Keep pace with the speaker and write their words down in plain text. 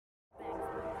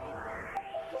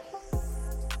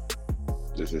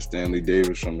This is Stanley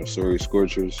Davis from the Surrey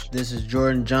Scorchers. This is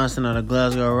Jordan Johnson of the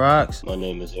Glasgow Rocks. My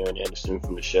name is Aaron Anderson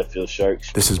from the Sheffield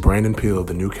Sharks. This is Brandon Peel of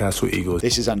the Newcastle Eagles.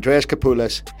 This is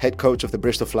Raptopulous, head coach of the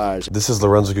Bristol Flyers. This is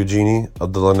Lorenzo Gugini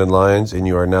of the London Lions, and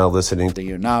you are now listening. And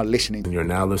you're now listening. And you're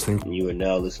now listening. And you are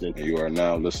now listening. And you are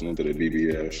now listening to the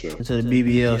BBL show. To the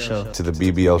BBL show. To the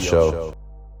BBL show.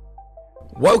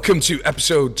 Welcome to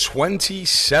episode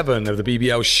 27 of the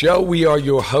BBL show. We are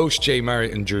your hosts, Jay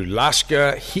Merritt and Drew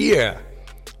Lasker, here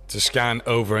to scan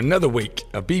over another week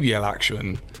of BBL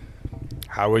action.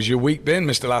 How has your week been,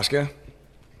 Mr. Lasker?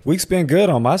 Week's been good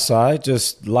on my side.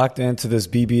 Just locked into this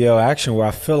BBL action where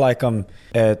I feel like I'm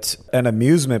at an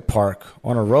amusement park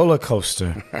on a roller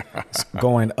coaster. It's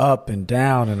going up and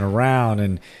down and around,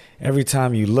 and every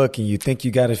time you look and you think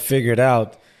you got it figured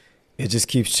out, it just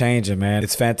keeps changing, man.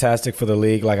 It's fantastic for the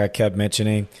league, like I kept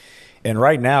mentioning. And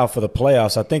right now for the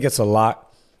playoffs, I think it's a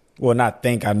lock. Well, not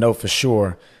think, I know for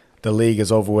sure the league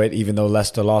is over it, even though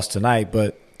Leicester lost tonight.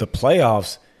 But the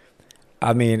playoffs,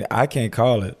 I mean, I can't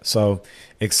call it. So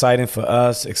exciting for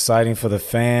us, exciting for the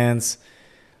fans.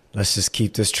 Let's just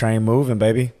keep this train moving,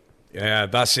 baby. Yeah,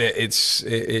 that's it.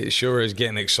 It sure is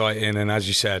getting exciting. And as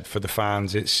you said, for the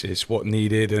fans, it's what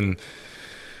needed. And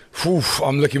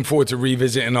I'm looking forward to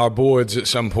revisiting our boards at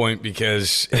some point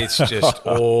because it's just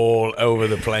all over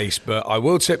the place. But I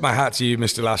will tip my hat to you,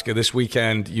 Mr. Lasker. This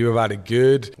weekend, you have had a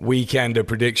good weekend of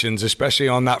predictions, especially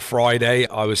on that Friday.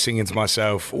 I was singing to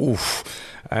myself, oof,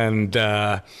 and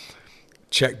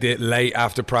checked it late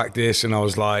after practice, and I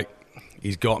was like,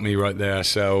 he's got me right there.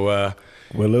 So,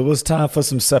 well, it was time for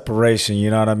some separation, you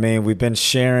know what I mean? We've been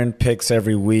sharing picks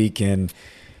every week, and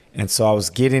so I was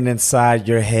getting inside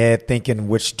your head thinking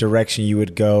which direction you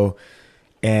would go.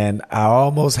 And I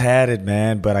almost had it,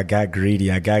 man, but I got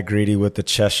greedy. I got greedy with the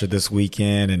Cheshire this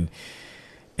weekend.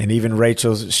 And even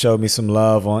Rachel showed me some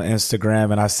love on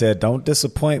Instagram. And I said, don't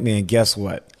disappoint me. And guess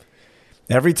what?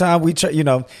 Every time we,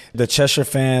 the Cheshire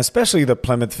fans, especially the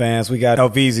Plymouth fans, we got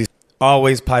Elvizi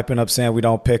always piping up saying we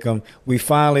don't pick them. We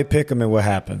finally pick them, and what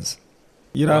happens?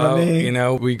 You know what I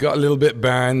mean? We got a little bit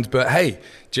burned, but hey,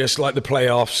 just like the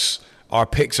playoffs, our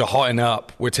picks are hotting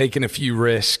up. We're taking a few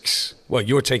risks. Well,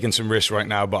 you're taking some risks right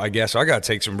now, but I guess I got to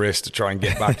take some risks to try and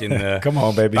get back in the come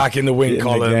on, baby, back in the win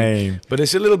column. The but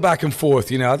it's a little back and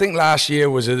forth. I think last year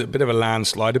was a bit of a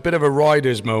landslide, a bit of a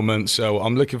riders moment. So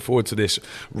I'm looking forward to this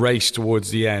race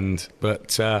towards the end.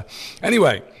 But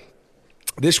anyway,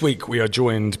 this week we are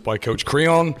joined by Coach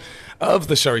Creon of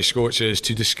the Surrey Scorchers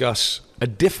to discuss a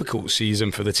difficult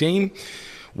season for the team.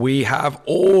 We have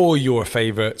all your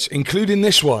favourites, including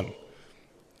this one.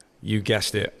 You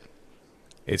guessed it.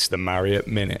 It's the Marriott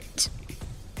Minute.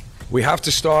 We have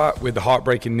to start with the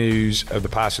heartbreaking news of the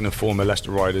passing of former Leicester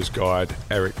Riders guard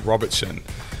Eric Robertson.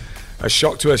 A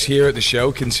shock to us here at the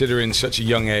show, considering such a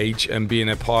young age and being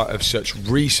a part of such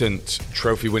recent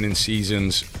trophy-winning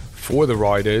seasons for the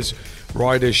Riders.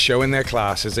 Riders showing their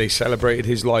class as they celebrated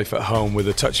his life at home with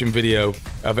a touching video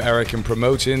of Eric and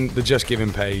promoting the Just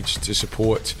Giving page to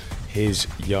support his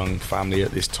young family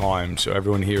at this time. So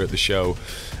everyone here at the show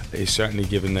is certainly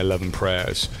giving their love and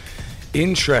prayers.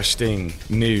 Interesting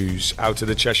news out of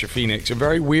the Cheshire Phoenix. A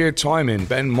very weird timing.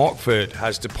 Ben Mockford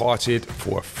has departed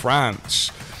for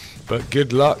France. But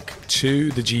good luck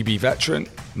to the GB veteran.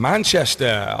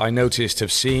 Manchester, I noticed,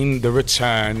 have seen the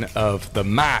return of the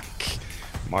Mac.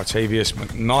 Martavius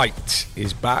McKnight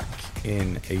is back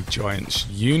in a Giants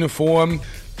uniform.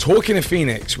 Talking of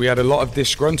Phoenix, we had a lot of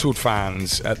disgruntled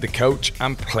fans at the Coach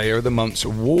and Player of the Month's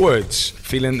awards,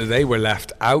 feeling that they were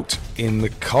left out in the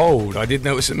cold. I did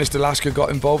notice that Mr. Lasker got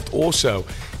involved also.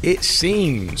 It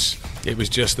seems it was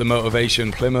just the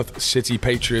motivation Plymouth City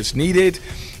Patriots needed,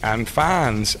 and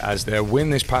fans, as their win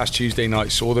this past Tuesday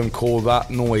night, saw them call that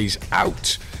noise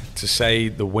out to say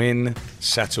the win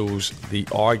settles the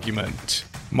argument.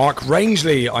 Mark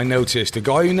Rangeley, I noticed, a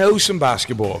guy who knows some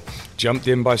basketball, jumped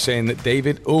in by saying that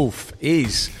David Ulf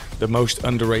is the most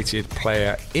underrated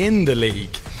player in the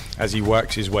league as he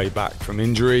works his way back from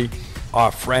injury.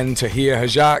 Our friend Tahir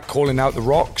Hajat calling out the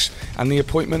Rocks and the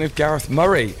appointment of Gareth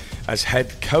Murray as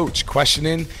head coach,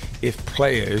 questioning if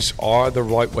players are the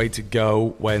right way to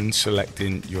go when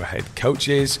selecting your head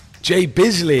coaches. Jay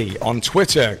Bisley on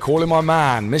Twitter calling my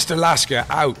man Mr. Lasker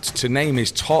out to name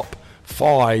his top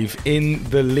 5 in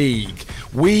the league.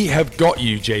 We have got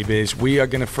you, J-Biz. We are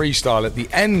going to freestyle at the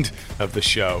end of the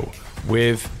show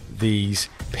with these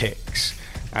picks.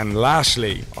 And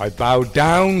lastly, I bow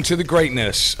down to the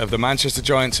greatness of the Manchester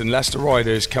Giants and Leicester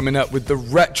Riders coming up with the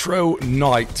Retro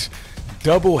Night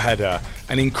doubleheader.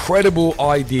 An incredible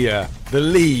idea. The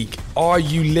league, are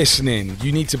you listening?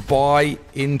 You need to buy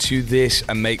into this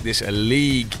and make this a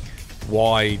league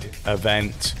wide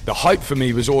event. The hype for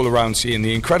me was all around seeing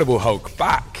the Incredible Hulk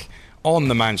back on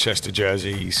the Manchester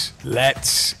jerseys.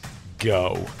 Let's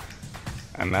go.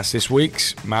 And that's this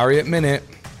week's Marriott Minute.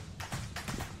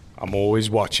 I'm always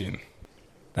watching.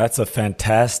 That's a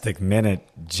fantastic minute,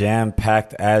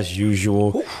 jam-packed as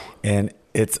usual. And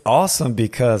it's awesome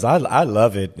because I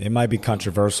love it. It might be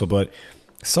controversial, but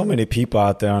so many people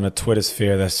out there on the Twitter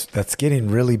sphere that's getting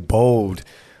really bold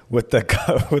with the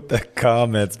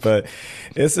comments. But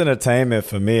it's entertainment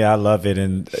for me. I love it.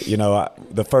 And,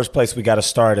 the first place we got to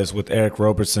start is with Eric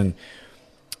Robertson.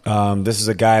 This is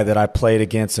a guy that I played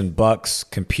against in Bucks,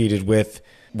 competed with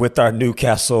our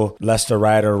Newcastle Leicester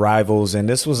Rider rivals. And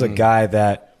this was a guy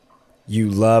that you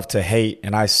love to hate.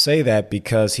 And I say that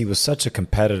because he was such a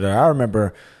competitor. I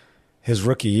remember his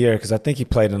rookie year because I think he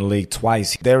played in the league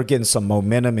twice. They were getting some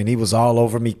momentum and he was all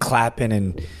over me clapping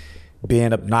and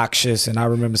being obnoxious. And I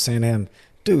remember saying to him,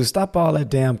 dude, stop all that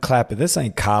damn clapping. This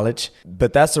ain't college.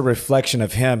 But that's a reflection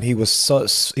of him. He was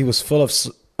full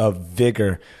of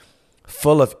vigor,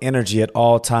 full of energy at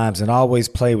all times, and always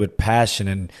played with passion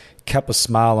and kept a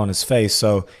smile on his face.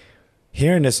 So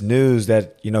hearing this news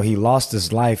that, he lost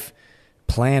his life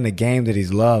playing the game that he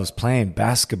loves, playing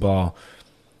basketball,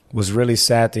 was really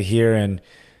sad to hear. And,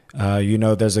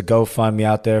 there's a GoFundMe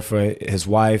out there for his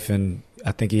wife, and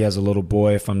I think he has a little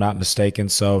boy, if I'm not mistaken.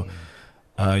 So,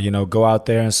 go out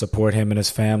there and support him and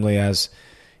his family as,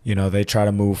 they try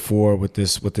to move forward with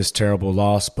this terrible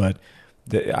loss. But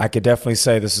I could definitely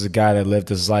say this is a guy that lived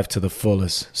his life to the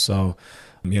fullest. So,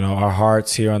 our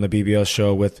hearts here on the BBL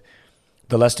show with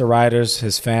the Leicester Riders,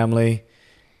 his family,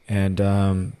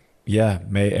 and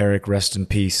may Eric rest in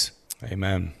peace.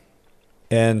 Amen.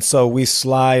 And so we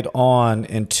slide on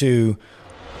into...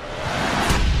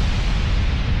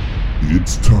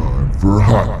 It's time for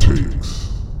Hot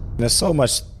Takes. There's so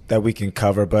much that we can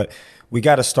cover, but we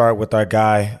got to start with our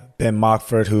guy, Ben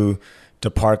Mockford, who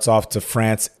departs off to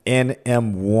France in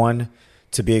M1.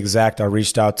 To be exact, I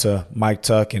reached out to Mike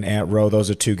Tuck and Ant Rowe. Those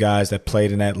are two guys that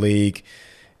played in that league.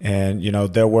 And,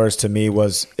 their words to me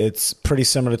was it's pretty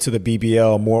similar to the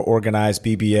BBL, more organized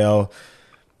BBL.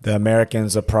 The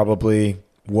Americans are probably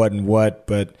what,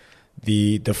 but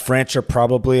the French are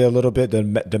probably a little bit, the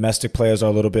domestic players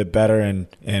are a little bit better.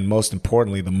 And most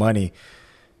importantly, the money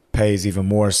pays even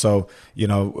more. So,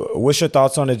 what's your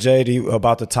thoughts on it, Jay,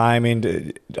 about the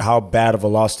timing? How bad of a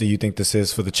loss do you think this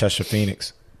is for the Cheshire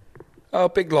Phoenix? Oh,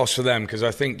 big loss for them because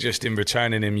I think just in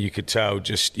returning him, you could tell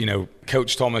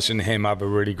Coach Thomas and him have a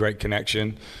really great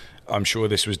connection. I'm sure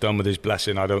this was done with his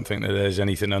blessing. I don't think that there's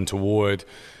anything untoward.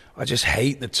 I just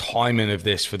hate the timing of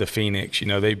this for the Phoenix.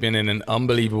 They've been in an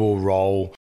unbelievable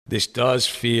role. This does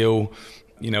feel,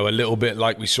 a little bit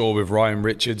like we saw with Ryan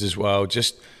Richards as well.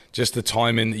 Just the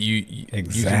timing that you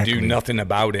can do nothing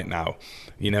about it now.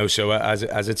 So as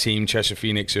a team, Cheshire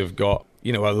Phoenix have got,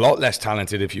 a lot less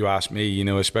talented, if you ask me,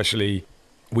 especially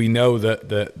we know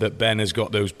that Ben has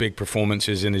got those big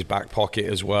performances in his back pocket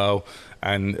as well.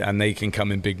 And they can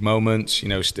come in big moments,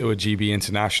 still a GB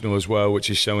international as well, which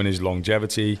is showing his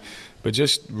longevity, but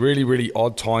just really, really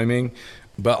odd timing.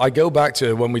 But I go back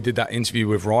to when we did that interview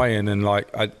with Ryan and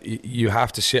you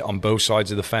have to sit on both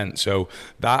sides of the fence. So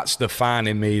that's the fan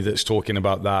in me that's talking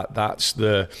about that. That's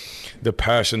the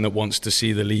person that wants to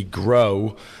see the league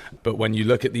grow. But when you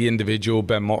look at the individual,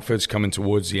 Ben Mockford's coming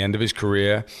towards the end of his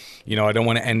career. I don't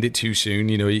want to end it too soon.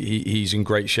 He's in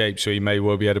great shape, so he may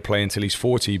well be able to play until he's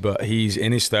 40, but he's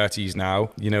in his 30s now.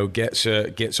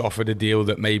 Gets offered a deal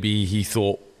that maybe he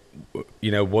thought,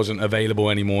 wasn't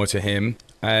available anymore to him.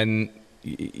 And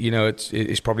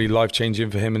it's probably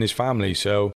life-changing for him and his family.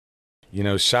 So,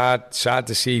 sad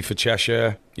to see for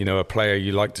Cheshire, a player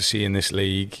you like to see in this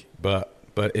league. But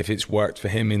if it's worked for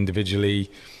him individually,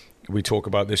 we talk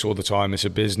about this all the time. It's a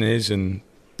business, and,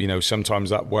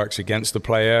 sometimes that works against the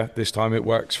player. This time it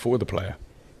works for the player.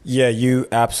 Yeah, you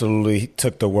absolutely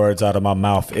took the words out of my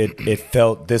mouth.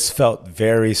 This felt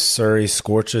very Surrey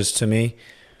Scorchers to me.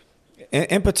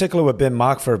 In particular with Ben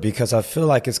Mockford, because I feel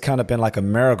like it's kind of been like a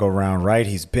merry-go-round, right?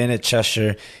 He's been at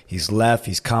Cheshire, he's left,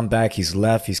 he's come back, he's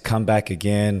left, he's come back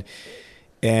again.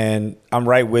 And I'm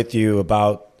right with you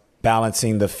about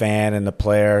balancing the fan and the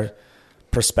player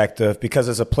perspective, because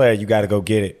as a player, you got to go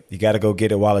get it. You got to go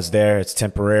get it while it's there. It's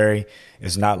temporary.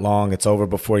 It's not long. It's over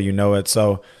before you know it.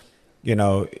 So,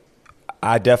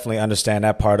 I definitely understand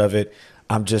that part of it.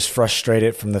 I'm just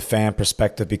frustrated from the fan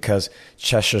perspective because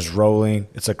Cheshire's rolling.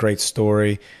 It's a great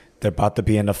story. They're about to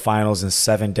be in the finals in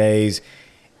 7 days.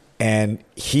 And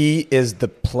he is the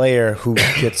player who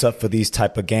gets up for these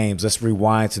type of games. Let's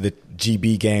rewind to the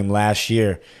GB game last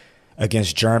year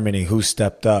against Germany, who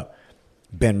stepped up.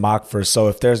 Ben Mockford. So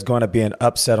if there's going to be an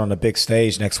upset on the big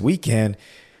stage next weekend,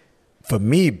 for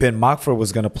me, Ben Mockford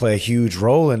was going to play a huge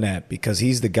role in that because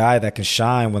he's the guy that can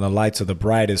shine when the lights are the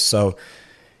brightest. So,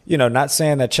 not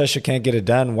saying that Cheshire can't get it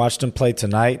done. Watch them play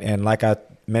tonight. And like I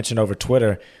mentioned over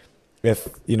Twitter, if,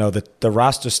 the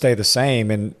roster stay the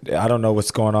same, and I don't know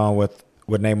what's going on with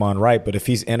Naaman Wright, but if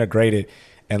he's integrated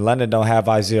and London don't have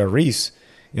Isaiah Reese,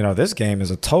 this game is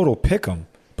a total pick 'em.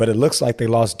 But it looks like they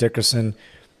lost Dickerson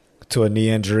to a knee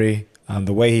injury.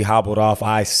 The way he hobbled off,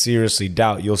 I seriously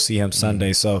doubt you'll see him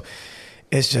Sunday. So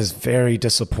it's just very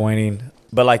disappointing.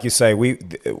 But like you say, we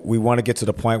want to get to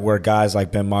the point where guys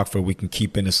like Ben Mockford we can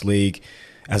keep in this league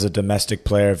as a domestic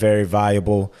player, very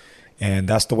valuable. And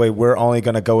that's the way we're only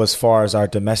going to go as far as our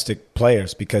domestic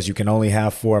players because you can only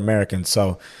have 4 Americans.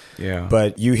 So, yeah.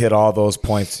 But you hit all those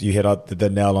points. You hit the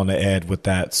nail on the head with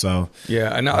that. So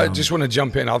yeah, and I just want to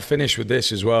jump in. I'll finish with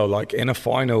this as well. Like in a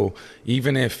final,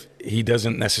 even if he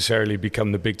doesn't necessarily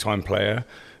become the big time player,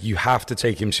 you have to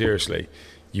take him seriously.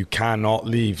 You cannot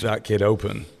leave that kid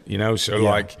open. So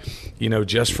yeah.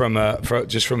 Just from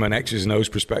an X's and O's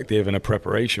perspective and a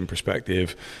preparation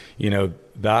perspective,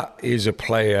 that is a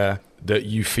player that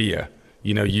you fear.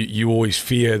 You always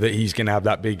fear that he's going to have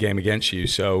that big game against you.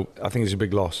 So I think it's a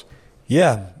big loss.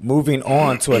 Yeah. Moving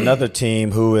on to another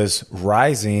team who is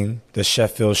rising, the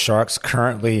Sheffield Sharks,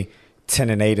 currently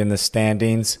 10-8 in the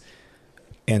standings.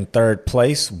 In third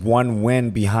place, 1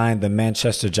 win behind the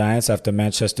Manchester Giants after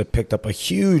Manchester picked up a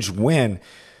huge win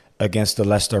against the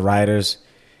Leicester Riders.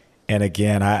 And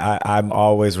again, I'm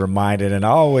always reminded, and I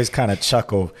always kind of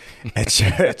chuckle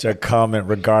at your comment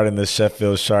regarding the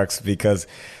Sheffield Sharks because,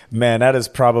 man, that is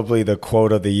probably the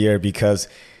quote of the year because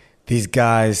these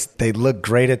guys, they look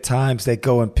great at times. They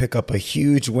go and pick up a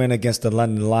huge win against the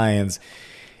London Lions,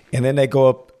 and then they go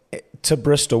up to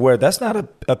Bristol where that's not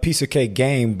a piece of cake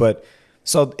game, but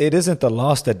so it isn't the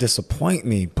loss that disappoint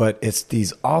me, but it's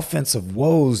these offensive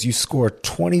woes. You score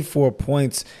 24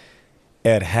 points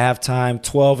at halftime,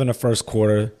 12 in the first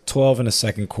quarter, 12 in the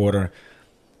second quarter.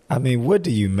 I mean, what do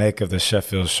you make of the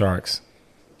Sheffield Sharks?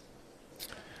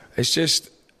 It's just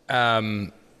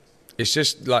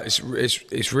like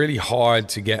it's really hard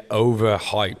to get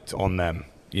overhyped on them,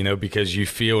 because you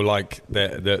feel like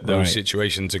those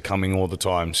situations are coming all the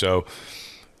time. So.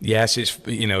 Yes, it's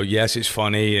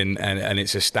funny and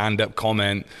it's a stand-up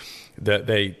comment that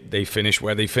they finish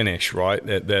where they finish, right?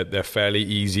 They're fairly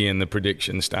easy in the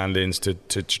prediction stand-ins to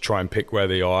try and pick where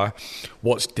they are.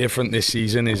 What's different this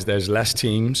season is there's less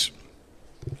teams,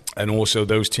 and also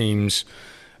those teams.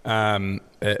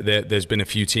 There's been a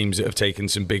few teams that have taken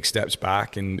some big steps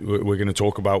back, and we're going to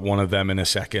talk about one of them in a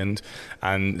second.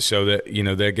 And so that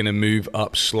they're going to move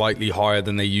up slightly higher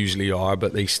than they usually are,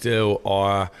 but they still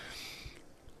are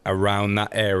around that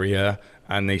area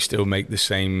and they still make the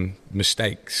same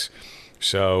mistakes.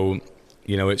 So,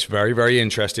 it's very, very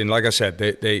interesting. Like I said,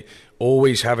 they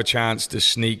always have a chance to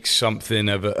sneak something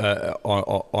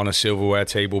on a silverware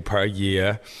table per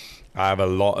year. I have a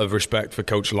lot of respect for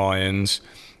Coach Lyons.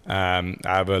 I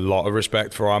have a lot of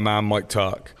respect for our man Mike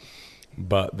Tuck,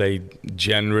 but they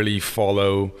generally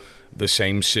follow the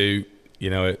same suit.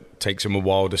 It takes them a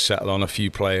while to settle on a few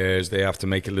players. They have to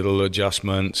make a little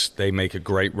adjustments. They make a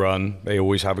great run. They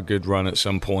always have a good run at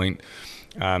some point.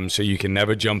 So you can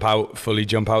never fully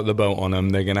jump out the boat on them.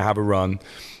 They're going to have a run.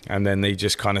 And then they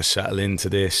just kind of settle into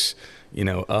this,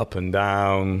 up and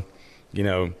down.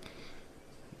 There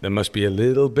must be a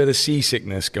little bit of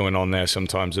seasickness going on there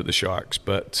sometimes at the Sharks.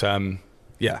 But,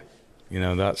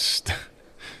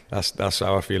 that's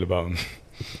how I feel about them.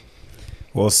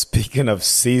 Well, speaking of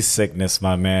seasickness,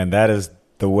 my man, that is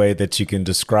the way that you can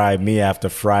describe me after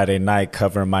Friday night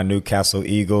covering my Newcastle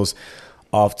Eagles.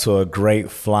 Off to a great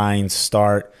flying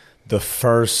start. The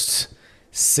first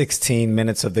 16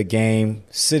 minutes of the game,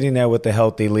 sitting there with a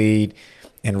healthy lead.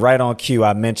 And right on cue,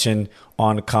 I mentioned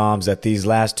on comms that these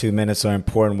last 2 minutes are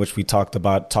important, which we talk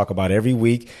about every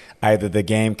week. Either the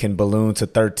game can balloon to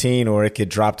 13 or it could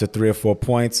drop to 3 or 4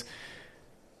 points.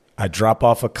 I drop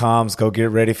off of comms, go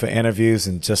get ready for interviews,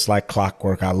 and just like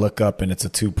clockwork, I look up and it's a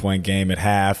 2-point game at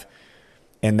half.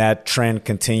 And that trend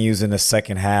continues in the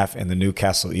second half, and the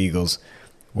Newcastle Eagles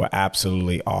were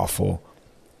absolutely awful.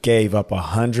 Gave up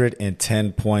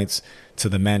 110 points to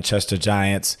the Manchester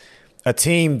Giants, a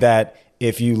team that,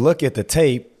 if you look at the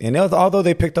tape, and although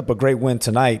they picked up a great win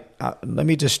tonight, let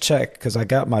me just check because I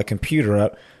got my computer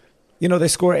up. They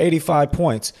scored 85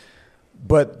 points,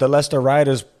 but the Leicester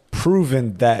Riders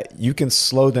proven that you can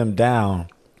slow them down.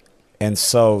 And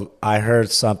so I heard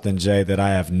something, Jay, that I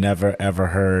have never, ever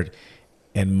heard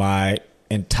in my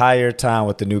entire time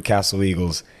with the Newcastle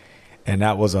Eagles, and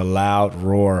that was a loud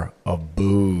roar of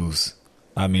boos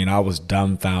I mean, I was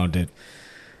dumbfounded.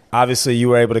 Obviously, you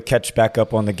were able to catch back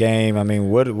up on the game. I mean,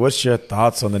 what's your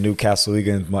thoughts on the Newcastle League?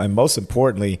 And most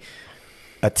importantly,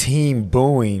 a team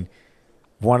booing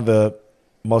one of the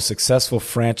most successful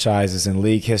franchises in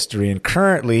league history, and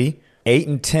currently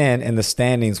 8-10 in the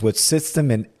standings, which sits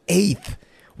them in 8th,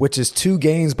 which is 2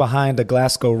 games behind the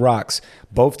Glasgow Rocks.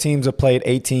 Both teams have played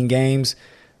 18 games.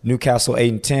 Newcastle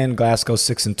 8-10, Glasgow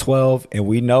 6-12, and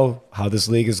we know how this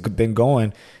league has been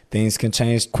going. Things can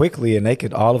change quickly, and they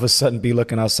could all of a sudden be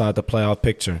looking outside the playoff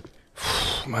picture.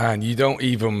 Man, you don't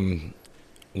even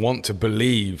want to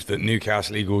believe that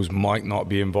Newcastle Eagles might not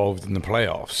be involved in the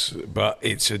playoffs, but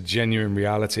it's a genuine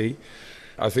reality.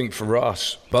 I think for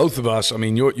us, both of us, I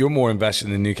mean, you're more invested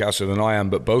in Newcastle than I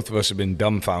am, but both of us have been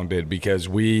dumbfounded because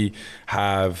we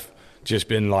have just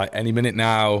been like, any minute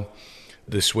now,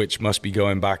 the switch must be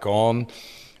going back on,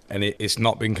 and it's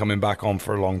not been coming back on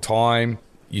for a long time.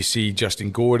 You see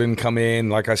Justin Gordon come in.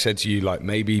 Like I said to you, like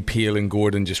maybe Peel and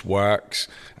Gordon just works,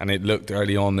 and it looked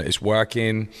early on that it's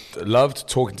working. Loved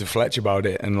talking to Fletch about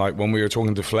it, and like when we were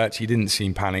talking to Fletch, he didn't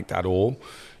seem panicked at all.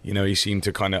 You know, he seemed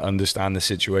to kind of understand the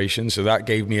situation. So that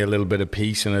gave me a little bit of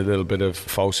peace and a little bit of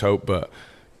false hope. But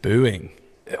booing,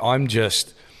 I'm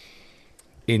just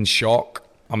in shock.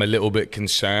 I'm a little bit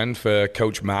concerned for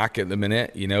Coach Mack at the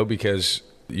minute, you know, because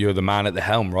you're the man at the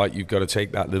helm, right? You've got to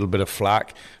take that little bit of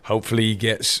flack. Hopefully he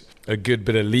gets a good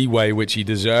bit of leeway, which he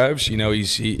deserves. You know,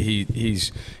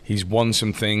 he's won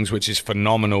some things, which is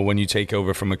phenomenal when you take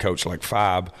over from a coach like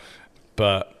Fab.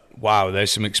 But wow,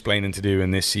 there's some explaining to do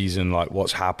in this season, like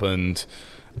what's happened.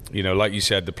 You know, like you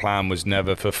said, the plan was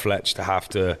never for Fletch to have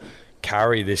to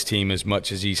carry this team as much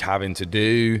as he's having to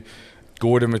do.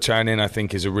 Gordon returning, I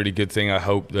think, is a really good thing. I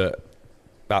hope that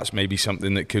that's maybe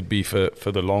something that could be for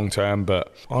the long term.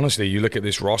 But honestly, you look at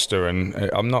this roster and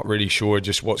I'm not really sure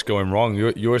just what's going wrong.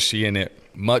 You're seeing it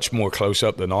much more close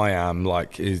up than I am.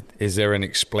 Like, is there an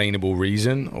explainable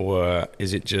reason, or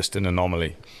is it just an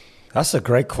anomaly? That's a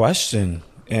great question.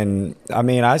 And I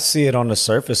mean, I see it on the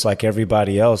surface like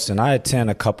everybody else, and I attend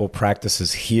a couple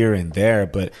practices here and there,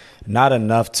 but not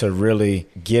enough to really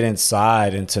get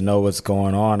inside and to know what's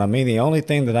going on. I mean, the only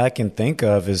thing that I can think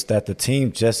of is that the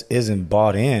team just isn't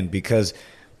bought in, because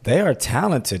they are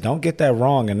talented. Don't get that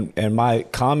wrong. And my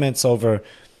comments over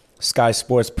Sky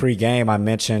Sports pregame, I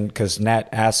mentioned, because Nat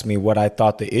asked me what I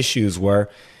thought the issues were,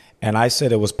 and I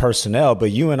said it was personnel,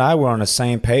 but you and I were on the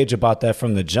same page about that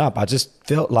from the jump. I just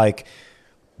felt like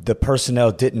the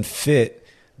personnel didn't fit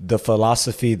the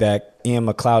philosophy that Ian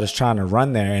McLeod is trying to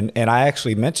run there. And I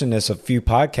actually mentioned this a few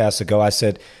podcasts ago. I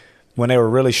said, when they were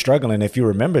really struggling, if you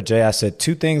remember, Jay, I said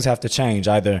 2 things have to change.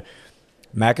 Either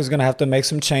Mac is going to have to make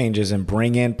some changes and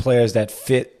bring in players that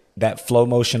fit that flow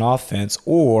motion offense,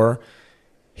 or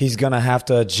he's going to have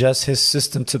to adjust his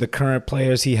system to the current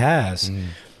players he has.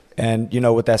 And, you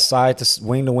know, with that side to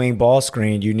wing ball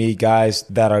screen, you need guys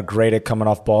that are great at coming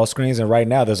off ball screens. And right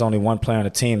now, there's only one player on the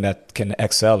team that can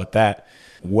excel at that.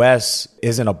 Wes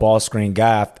isn't a ball screen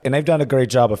guy, and they've done a great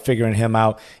job of figuring him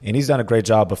out, and he's done a great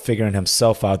job of figuring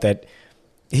himself out, that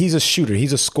he's a shooter,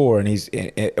 he's a scorer,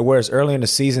 and whereas early in the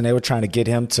season they were trying to get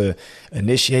him to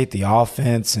initiate the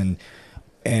offense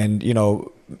and you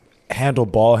know, handle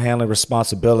ball handling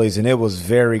responsibilities, and it was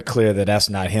very clear that that's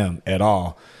not him at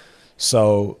all.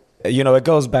 So, you know, it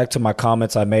goes back to my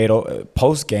comments I made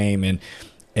post game, and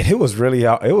it was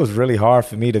really hard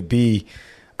for me to be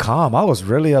calm. I was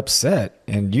really upset,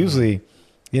 and usually,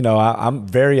 you know, I'm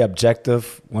very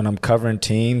objective when I'm covering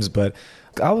teams, but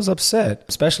I was upset,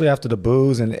 especially after the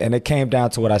boos, and it came down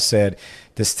to what I said: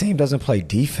 this team doesn't play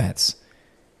defense,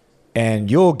 and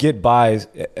you'll get by.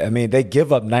 I mean, they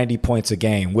give up 90 points a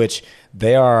game, which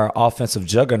they are an offensive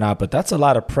juggernaut, but that's a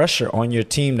lot of pressure on your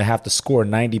team to have to score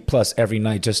 90 plus every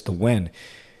night just to win.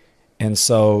 And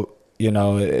so, you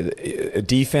know,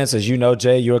 defense, as you know,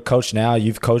 Jay, you're a coach now.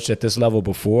 You've coached at this level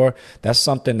before. That's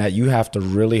something that you have to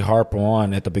really harp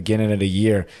on at the beginning of the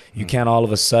year. You can't all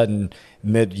of a sudden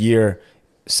mid-year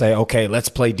say, okay, let's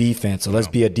play defense, or let's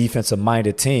be a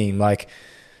defensive-minded team. Like,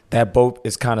 that boat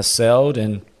is kind of sailed,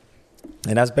 and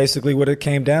that's basically what it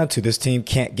came down to. This team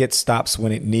can't get stops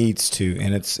when it needs to,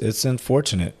 and it's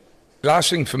unfortunate.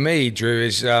 Last thing for me, Drew,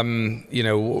 is, you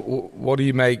know, what do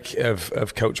you make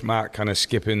of Coach Mack kind of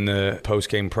skipping the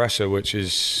post-game presser, which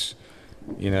is,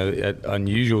 you know,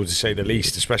 unusual to say the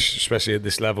least, especially at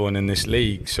this level and in this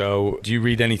league. So do you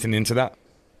read anything into that?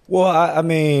 Well, I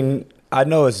mean, I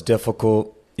know it's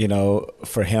difficult, you know,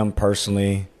 for him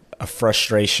personally, a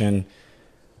frustration.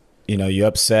 You know, you're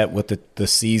upset with the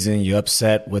season. You're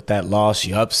upset with that loss.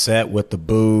 You're upset with the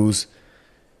boos.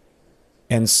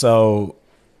 And so,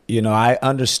 I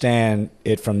understand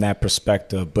it from that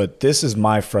perspective, but this is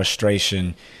my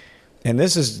frustration. And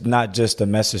this is not just a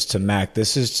message to Mac.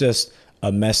 This is just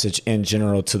a message in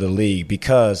general to the league,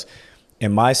 because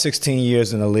in my 16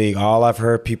 years in the league, all I've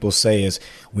heard people say is,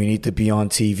 we need to be on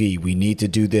TV. We need to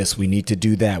do this. We need to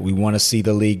do that. We want to see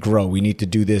the league grow. We need to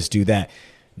do this, do that.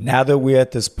 Now that we're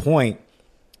at this point,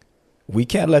 we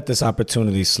can't let this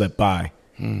opportunity slip by.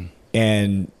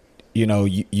 And,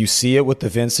 you see it with the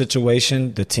Vince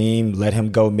situation. The team let him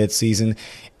go midseason.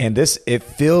 And it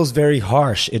feels very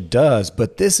harsh. It does.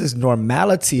 But this is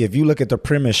normality. If you look at the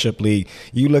Premiership League,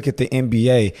 you look at the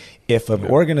NBA, if an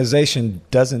organization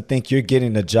doesn't think you're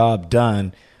getting the job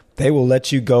done, they will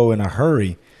let you go in a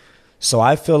hurry. So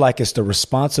I feel like it's the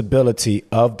responsibility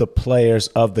of the players,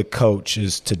 of the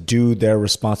coaches, to do their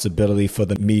responsibility for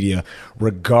the media,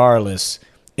 regardless.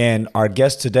 And our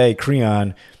guest today,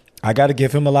 Creon, I got to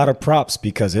give him a lot of props,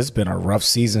 because it's been a rough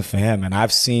season for him. And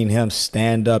I've seen him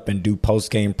stand up and do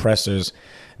post-game pressers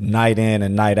night in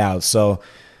and night out. So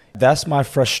that's my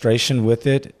frustration with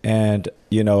it. And,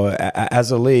 as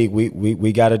a league,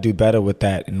 we got to do better with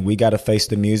that. And we got to face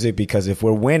the music, because if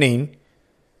we're winning,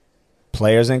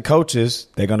 players and coaches,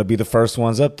 they're going to be the first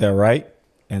ones up there, right?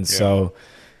 And so,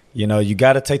 you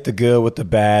got to take the good with the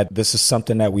bad. This is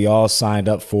something that we all signed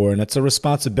up for, and it's a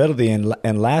responsibility.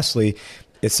 And lastly,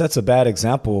 it sets a bad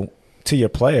example to your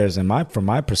players. And from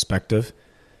my perspective,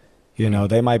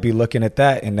 they might be looking at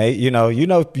that, and they, you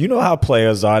know how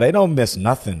players are. They don't miss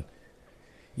nothing.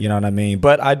 You know what I mean?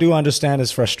 But I do understand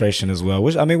his frustration as well.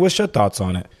 What's your thoughts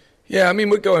on it? Yeah,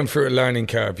 we're going through a learning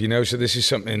curve, so this is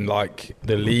something like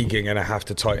the league are going to have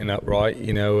to tighten up, right?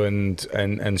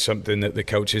 And something that the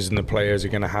coaches and the players are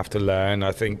going to have to learn.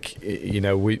 I think,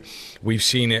 we've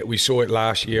seen it. We saw it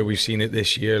last year. We've seen it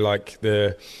this year. Like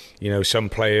some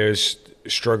players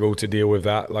struggle to deal with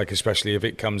that, like especially if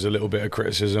it comes a little bit of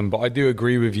criticism. But I do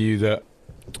agree with you that,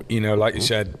 like you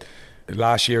said,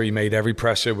 last year he made every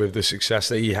presser with the success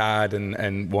that he had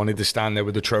and wanted to stand there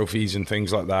with the trophies and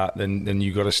things like that. Then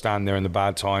you got to stand there in the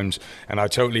bad times. And I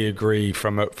totally agree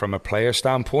from a player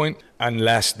standpoint,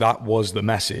 unless that was the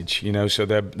message, So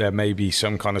there may be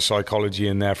some kind of psychology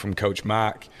in there from Coach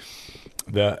Mack,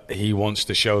 that he wants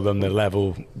to show them the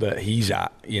level that he's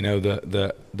at,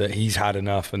 that he's had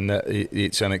enough and that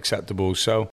it's unacceptable.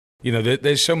 So,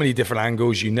 there's so many different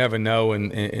angles. You never know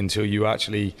until you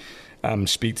actually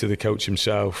speak to the coach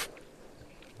himself.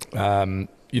 But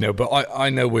I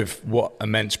know with what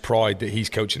immense pride that he's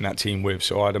coaching that team with.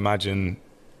 So I'd imagine,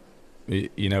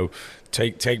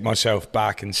 take myself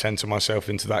back and center myself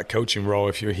into that coaching role.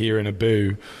 If you're hearing a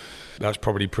boo, that's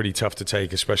probably pretty tough to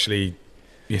take, especially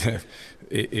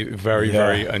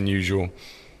very unusual.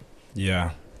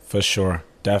 Yeah, for sure.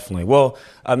 Definitely. Well,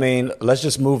 let's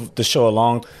just move the show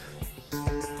along.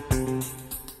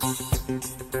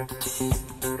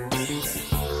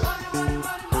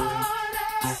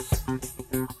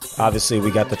 Obviously, we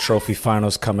got the trophy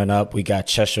finals coming up. We got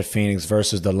Cheshire Phoenix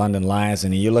versus the London Lions.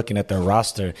 And you're looking at their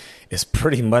roster, it's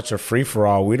pretty much a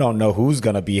free-for-all. We don't know who's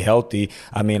going to be healthy.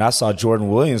 I saw Jordan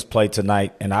Williams play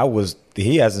tonight, and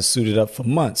he hasn't suited up for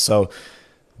months. So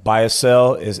buy or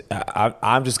sell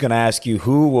I'm just going to ask you,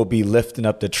 who will be lifting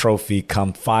up the trophy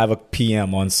come 5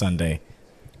 p.m. on Sunday?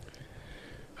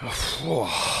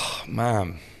 Oh,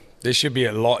 man. This should be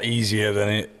a lot easier than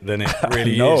it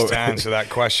really is to answer that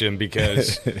question,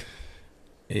 because,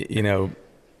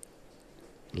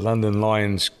 London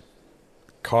Lions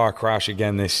car crash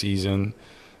again this season.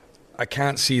 I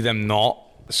can't see them not.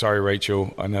 Sorry,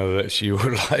 Rachel. I know that she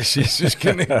would she's just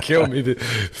going to kill me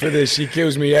for this. She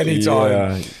kills me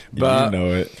anytime. Yeah, but you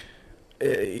know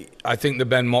it. I think the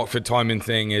Ben Mockford timing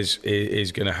thing is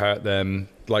going to hurt them.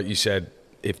 Like you said,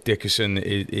 if Dickerson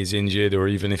is injured, or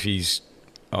even if he's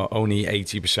only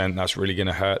 80%, that's really going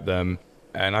to hurt them.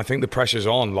 And I think the pressure's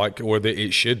on,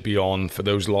 it should be on for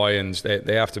those Lions.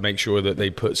 They have to make sure that they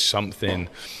put something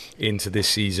into this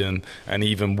season. And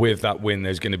even with that win,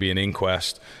 there's going to be an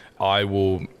inquest. I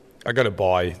got to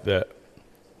buy that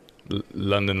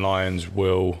London Lions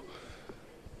will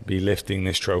be lifting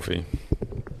this trophy.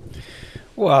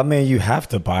 Well, you have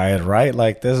to buy it,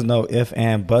 right? There's no if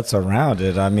and buts around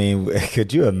it.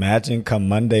 Could you imagine come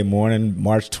Monday morning,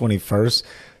 March 21st,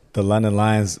 the London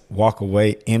Lions walk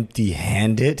away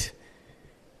empty-handed?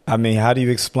 How do you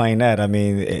explain that?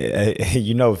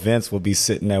 Vince will be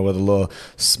sitting there with a little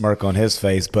smirk on his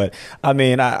face. But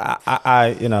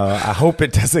I hope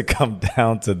it doesn't come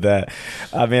down to that.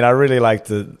 I really like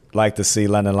to see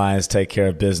London Lions take care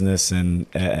of business,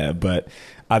 but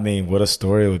what a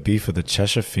story it would be for the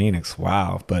Cheshire Phoenix.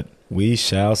 Wow. But we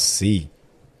shall see.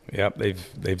 Yep,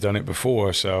 they've done it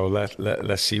before, so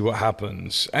let's see what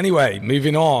happens. Anyway,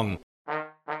 moving on.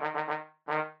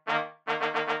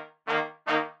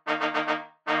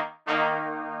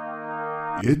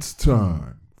 It's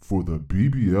time for the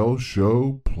BBL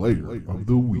Show Player of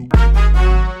the Week.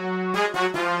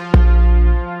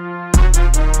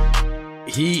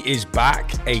 He is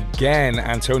back again.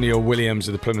 Antonio Williams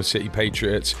of the Plymouth City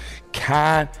Patriots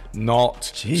cannot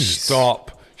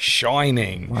stop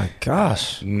shining. My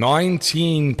gosh.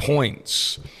 19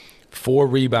 points, 4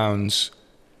 rebounds,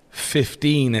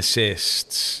 15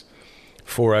 assists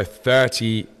for a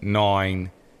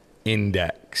 39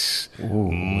 index.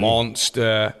 Ooh.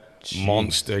 Monster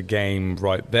game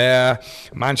right there.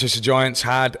 Manchester Giants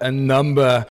had a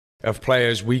number of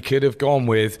players we could have gone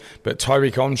with, but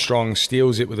Tyreek Armstrong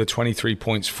steals it with a 23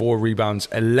 points, 4 rebounds,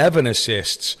 11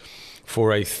 assists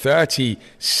for a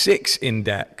 36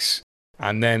 index.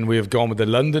 And then we have gone with the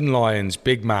London Lions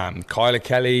big man, Kyler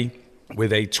Kelly,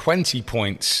 with a 20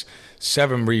 points,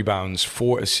 7 rebounds,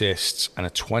 4 assists, and a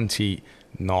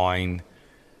 29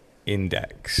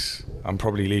 index. I'm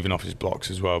probably leaving off his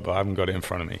blocks as well, but I haven't got it in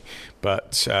front of me.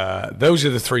 But those are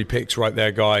the 3 picks right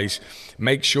there, guys.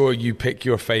 Make sure you pick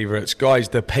your favorites. Guys,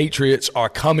 the Patriots are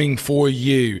coming for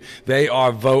you. They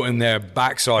are voting their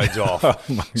backsides off.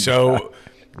 So,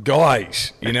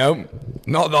 guys,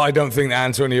 not that I don't think that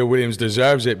Antonio Williams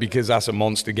deserves it because that's a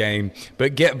monster game,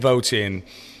 but get voting.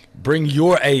 Bring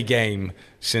your A game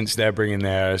since they're bringing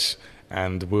theirs,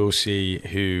 and we'll see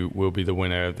who will be the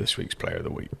winner of this week's Player of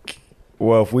the Week.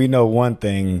 Well, if we know one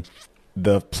thing,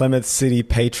 the Plymouth City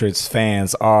Patriots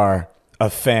fans are a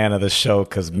fan of the show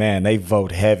because, man, they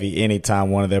vote heavy anytime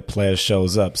one of their players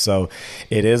shows up. So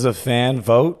it is a fan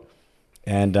vote,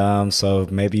 and so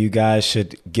maybe you guys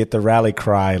should get the rally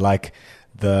cry like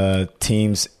the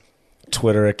team's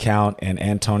Twitter account and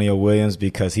Antonio Williams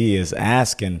because he is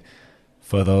asking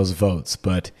for those votes.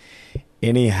 But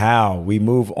anyhow, we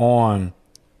move on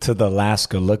to the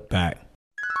Alaska Look Back.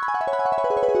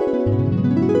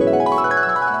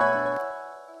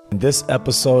 In this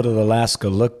episode of the Alaska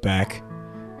Look Back,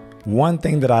 one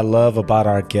thing that I love about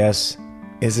our guest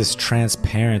is his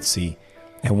transparency.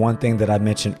 And one thing that I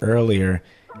mentioned earlier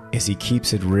is he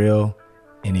keeps it real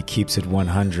and he keeps it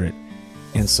 100.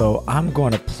 And so I'm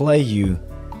going to play you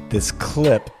this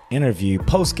clip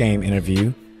post-game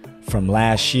interview from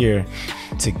last year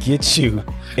to get you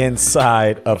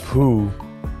inside of who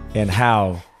and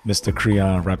how Mr.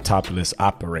 Creon Raptopulous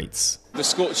operates. The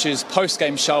Scorchers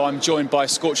post-game show, I'm joined by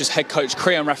Scorchers head coach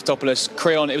Creon Raptopulous.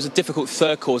 Creon, it was a difficult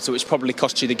third quarter which probably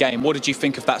cost you the game. What did you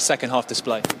think of that second half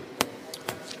display?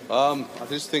 I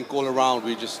just think all around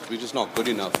we're just not good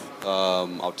enough.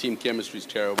 Our team chemistry is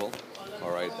terrible.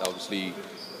 All right, obviously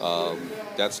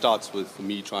that starts with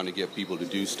me trying to get people to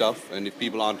do stuff, and if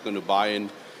people aren't going to buy in,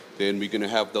 then we're going to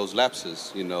have those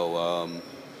lapses.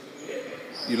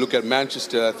 You look at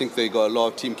Manchester, I think they got a lot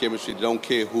of team chemistry. They don't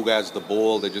care who has the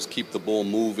ball. They just keep the ball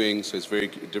moving, so it's very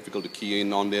difficult to key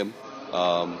in on them.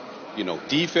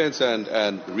 Defense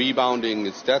and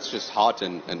rebounding, that's just heart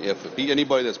and effort.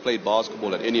 Anybody that's played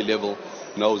basketball at any level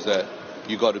knows that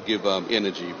you got to give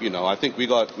energy. I think we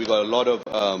got a lot of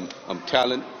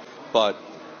talent, but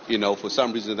for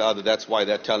some reason or the other, that's why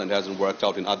that talent hasn't worked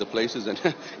out in other places and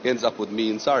ends up with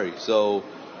me in Surrey. So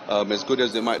as good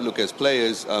as they might look as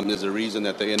players, there's a reason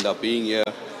that they end up being here,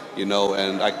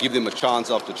 and I give them a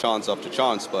chance after chance after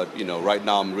chance. But, right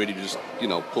now I'm ready to just,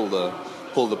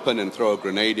 pull the pin and throw a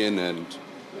grenade in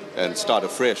and start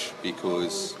afresh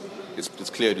because it's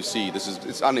clear to see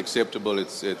it's unacceptable.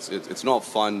 It's not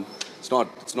fun.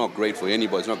 It's not great for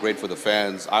anybody. It's not great for the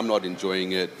fans. I'm not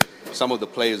enjoying it. Some of the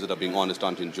players that are being honest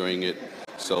aren't enjoying it.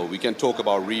 So we can talk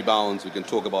about rebounds, we can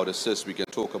talk about assists, we can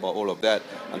talk about all of that.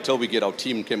 Until we get our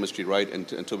team chemistry right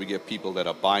and until we get people that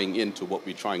are buying into what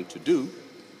we're trying to do,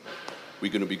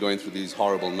 we're going to be going through these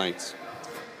horrible nights.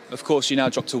 Of course, you now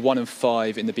dropped to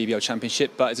 1-5 in the BBL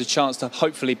Championship, but it's a chance to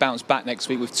hopefully bounce back next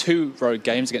week with 2 road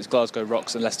games against Glasgow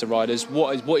Rocks and Leicester Riders.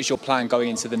 What is your plan going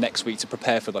into the next week to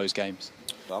prepare for those games?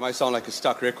 I might sound like a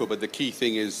stuck record, but the key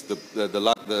thing is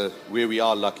where we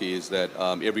are lucky is that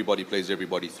everybody plays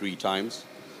everybody 3 times.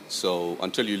 So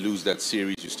until you lose that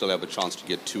series, you still have a chance to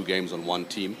get 2 games on one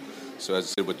team. So as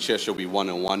I said, with Cheshire, we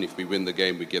 1-1. If we win the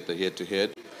game, we get the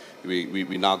head-to-head. We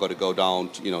now got to go down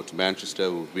to Manchester,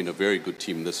 who've been a very good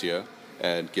team this year,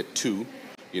 and get 2.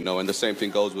 And the same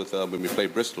thing goes with when we play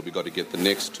Bristol. We got to get the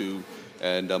next 2,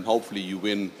 and hopefully you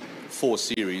win 4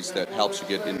 series. That helps you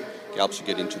get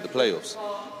into the playoffs.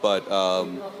 But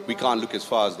we can't look as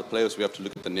far as the playoffs. We have to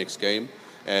look at the next game.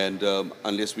 And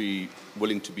unless we're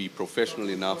willing to be professional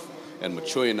enough and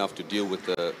mature enough to deal with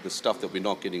the stuff that we're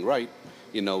not getting right,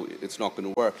 it's not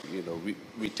going to work.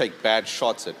 We take bad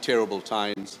shots at terrible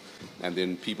times, and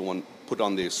then people want to put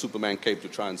on their Superman cape to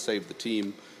try and save the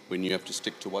team when you have to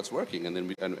stick to what's working, and then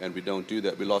we don't do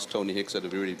that. We lost Tony Hicks at a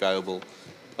very valuable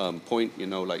point.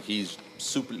 Like he's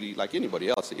superly like anybody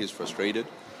else. He is frustrated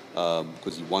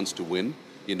because he wants to win.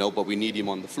 But we need him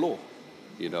on the floor.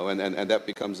 And that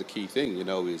becomes the key thing.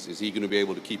 Is he going to be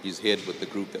able to keep his head with the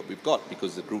group that we've got?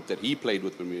 Because the group that he played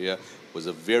with when we were here was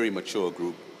a very mature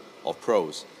group of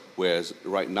pros. Whereas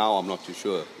right now, I'm not too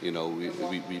sure.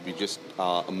 We just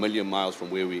are a million miles from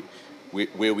where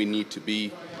we need to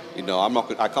be.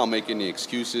 I can't make any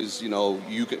excuses.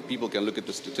 People can look at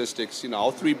the statistics.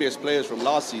 Our three best players from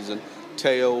last season,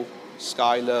 Teo,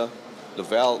 Skylar,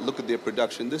 Lavelle, look at their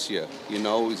production this year.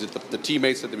 Is it the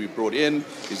teammates that we brought in?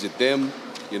 Is it them?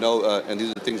 And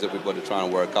these are the things that we've got to try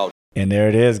and work out. And there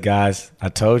it is, guys. I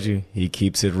told you, he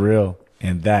keeps it real.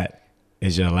 And that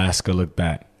is your Alaska Look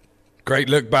Back. Great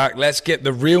look back. Let's get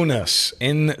the realness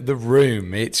in the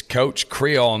room. It's Coach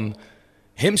Creon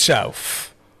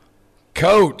himself.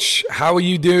 Coach, how are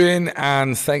you doing?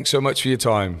 And thanks so much for your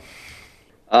time.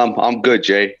 I'm good,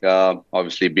 Jay.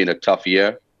 Obviously, been a tough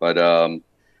year, but I'm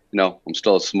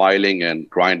still smiling and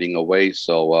grinding away.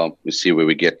 So we'll see where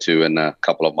we get to in a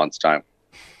couple of months' time.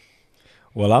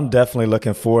 Well, I'm definitely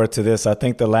looking forward to this. I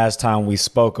think the last time we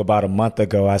spoke about a month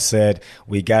ago, I said,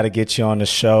 we got to get you on the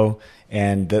show.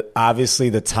 And obviously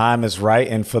the time is right.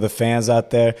 And for the fans out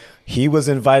there, he was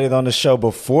invited on the show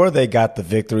before they got the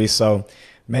victory. So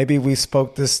maybe we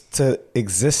spoke this to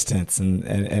existence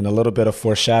and a little bit of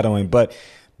foreshadowing. But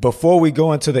before we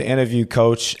go into the interview,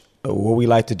 Coach, what we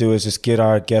like to do is just get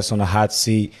our guests on the hot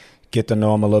seat, get to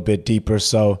know them a little bit deeper.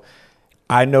 So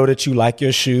I know that you like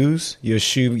your shoes. You're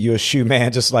a shoe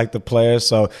man, just like the players.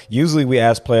 So usually we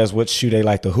ask players what shoe they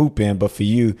like to hoop in. But for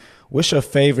you, what's your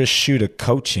favorite shoe to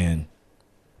coach in?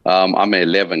 I'm an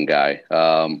 11 guy.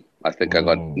 I think I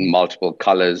got multiple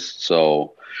colors.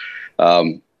 So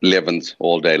 11s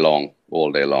all day long.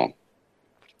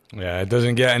 Yeah, it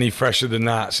doesn't get any fresher than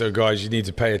that. So, guys, you need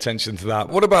to pay attention to that.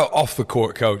 What about off the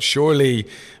court, Coach? Surely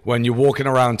when you're walking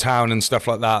around town and stuff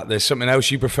like that, there's something else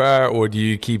you prefer, or do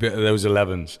you keep it at those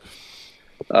 11s?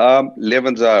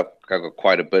 11s, I got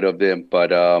quite a bit of them,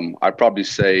 but I'd probably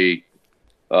say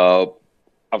I've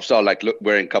started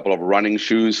wearing a couple of running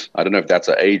shoes. I don't know if that's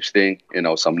an age thing,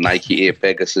 some Nike Air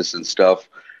Pegasus and stuff.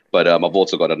 But I've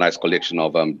also got a nice collection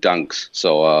of Dunks.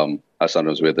 So I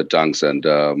sometimes wear the Dunks and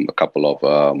a couple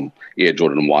of Air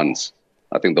Jordan 1s.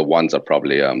 I think the 1s are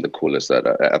probably the coolest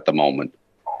at the moment.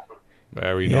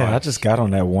 Very nice. Yeah, I just got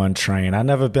on that one train. I've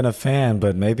never been a fan,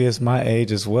 but maybe it's my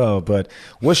age as well. But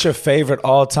what's your favorite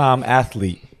all-time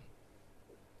athlete?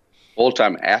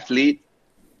 All-time athlete?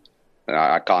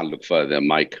 I can't look further than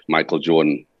Michael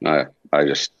Jordan. I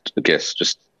guess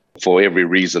for every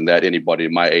reason that anybody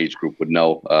in my age group would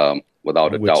know,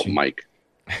 without a doubt, Mike.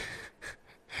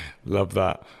 Love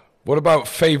that. What about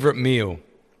favorite meal?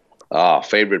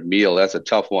 Favorite meal, that's a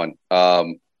tough one.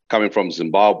 Coming from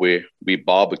Zimbabwe, we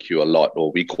barbecue a lot,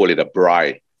 or we call it a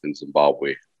braai in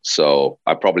Zimbabwe. So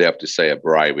I probably have to say a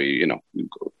braai. We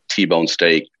T-bone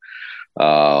steak,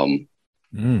 T-bone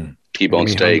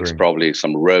steaks, hungry. Probably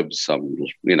some ribs, some,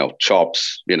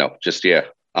 chops,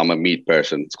 I'm a meat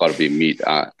person. It's got to be meat.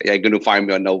 You're going to find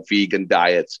me on no vegan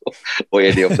diets or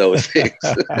any of those things.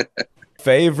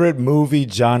 Favorite movie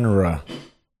genre?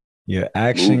 Your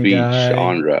action movie guy?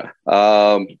 Genre.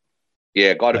 Got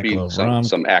to be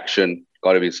some action.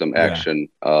 Got to be some action.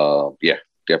 Definitely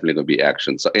going to be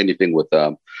action. So anything with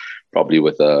probably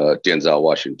with Denzel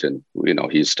Washington.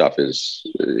 His stuff is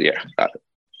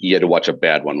you had to watch a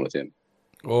bad one with him.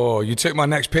 Oh, you took my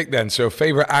next pick then. So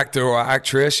favorite actor or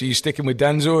actress, are you sticking with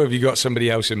Denzel or have you got somebody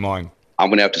else in mind? I'm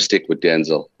going to have to stick with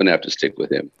Denzel. I'm going to have to stick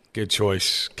with him. Good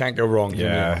choice. Can't go wrong.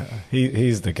 Yeah,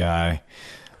 he's the guy.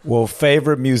 Well,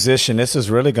 favorite musician, this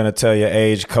is really going to tell your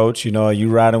age, Coach. Are you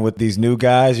riding with these new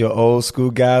guys, your old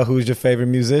school guy? Who's your favorite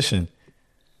musician?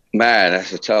 Man,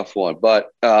 that's a tough one,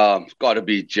 but got to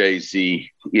be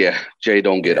Jay-Z. Yeah, Jay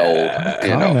don't get old.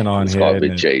 It's got to be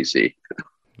Jay-Z.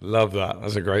 Love that.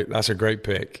 That's a great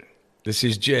pick. This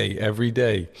is Jay every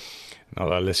day. Not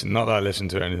that I listen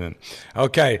to anything.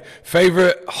 Okay,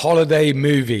 favorite holiday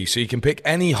movie. So you can pick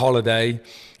any holiday.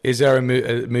 Is there a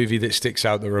movie that sticks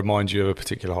out that reminds you of a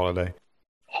particular holiday?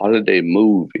 Holiday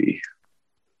movie.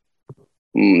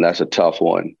 That's a tough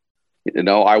one.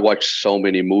 I watch so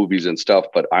many movies and stuff,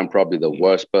 but I'm probably the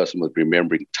worst person with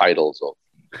remembering titles of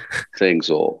things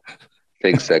or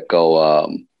things that go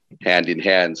hand in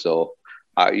hand. So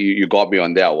you got me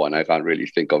on that one. I can't really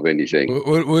think of anything.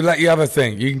 We'll let you have a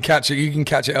think. You can catch it. You can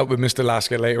catch it up with Mr.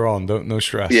 Lasker later on. No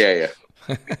stress. Yeah.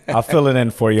 I'll fill it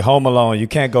in for you. Home Alone. You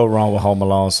can't go wrong with Home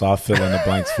Alone, so I'll fill in the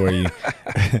blanks for you.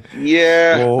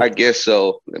 Yeah, Well, I guess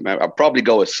so. I'll probably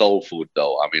go with soul food,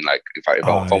 though. I mean, like if I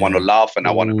want to laugh and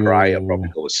I want to cry, I'll probably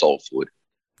go with soul food.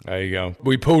 There you go.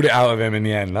 We pulled it out of him in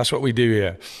the end. That's what we do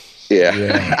here.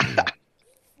 Yeah.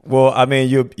 Well, I mean,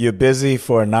 you're busy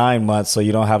for 9 months, so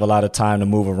you don't have a lot of time to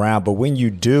move around. But when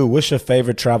you do, what's your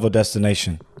favorite travel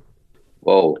destination?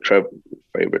 Whoa,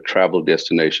 favorite travel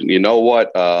destination. You know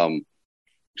what?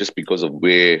 Just because of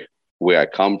where I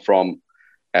come from,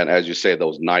 and as you say,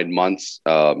 those 9 months.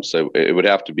 So it would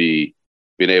have to be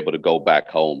being able to go back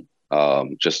home.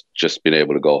 Just being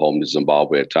able to go home to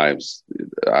Zimbabwe at times.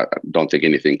 I don't think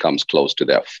anything comes close to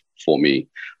that for me.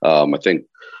 I think,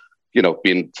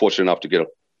 being fortunate enough to get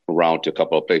around to a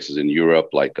couple of places in Europe,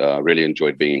 like really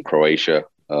enjoyed being in Croatia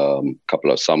a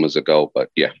couple of summers ago. But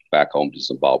yeah, back home to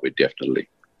Zimbabwe, definitely.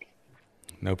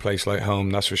 No place like home,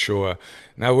 that's for sure.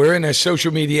 Now, we're in a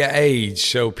social media age,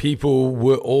 so people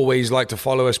will always like to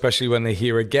follow, especially when they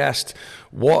hear a guest.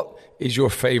 What is your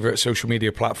favorite social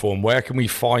media platform? Where can we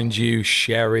find you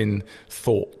sharing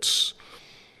thoughts?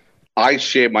 I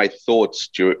share my thoughts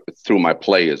through my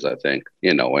players, I think,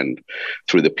 and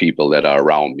through the people that are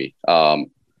around me.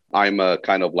 I'm a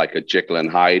kind of like a Jekyll and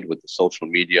Hyde with the social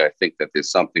media. I think that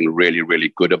there's something really,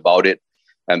 really good about it.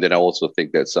 And then I also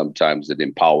think that sometimes it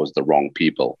empowers the wrong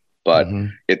people. But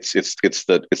it's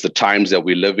the times that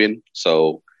we live in.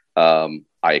 So I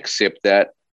accept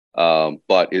that.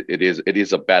 But it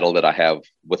is a battle that I have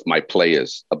with my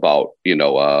players about,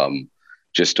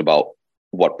 just about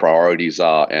what priorities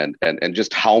are and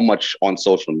just how much on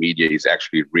social media is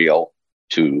actually real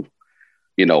to,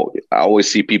 I always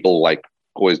see people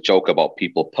always joke about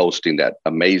people posting that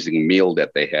amazing meal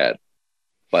that they had.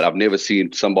 But I've never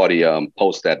seen somebody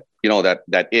post that,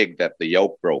 that egg that the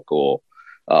yolk broke, or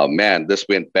man, this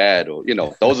went bad, or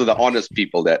those are the honest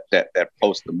people that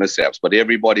post the mishaps. But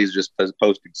everybody's just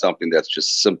posting something that's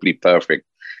just simply perfect,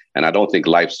 and I don't think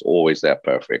life's always that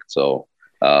perfect. So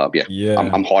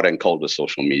I'm hot and cold with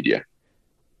social media.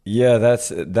 Yeah,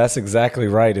 that's exactly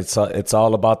right. It's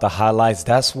all about the highlights.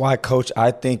 That's why, Coach,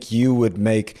 I think you would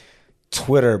make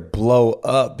Twitter blow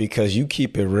up, because you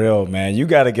keep it real, man. You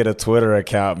got to get a Twitter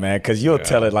account, man, because you'll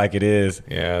tell it like it is.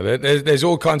 Yeah, there's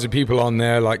all kinds of people on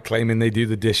there like claiming they do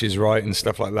the dishes right and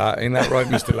stuff like that. Ain't that right,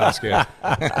 Mr. Lasker?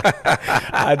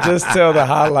 I just tell the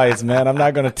highlights, man. I'm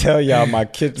not going to tell y'all my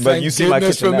kitchen, but you see my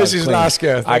kitchen for Mrs.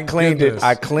 Lasker. I cleaned it.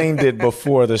 I cleaned it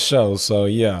before the show, so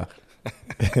yeah.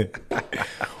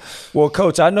 Well,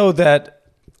 Coach, I know that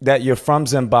you're from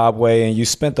Zimbabwe and you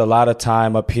spent a lot of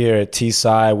time up here at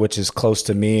Teesside, which is close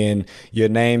to me, and your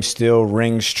name still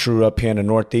rings true up here in the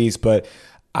Northeast. But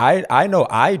I know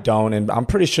I don't, and I'm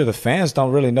pretty sure the fans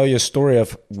don't really know your story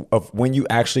of when you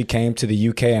actually came to the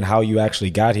UK and how you actually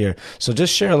got here. So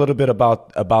just share a little bit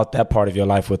about that part of your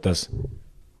life with us.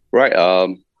 Right.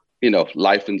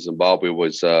 Life in Zimbabwe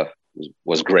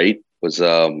was great, was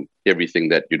everything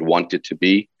that you'd want it to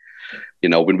be.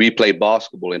 When we played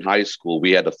basketball in high school,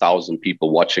 we had 1,000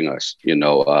 people watching us,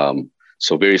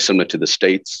 so very similar to the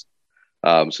States.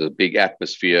 So big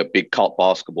atmosphere, big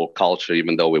basketball culture,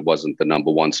 even though it wasn't the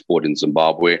number one sport in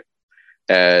Zimbabwe.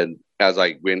 And as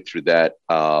I went through that,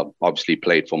 obviously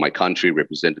played for my country,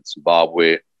 represented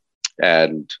Zimbabwe.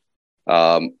 And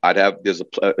there's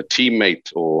a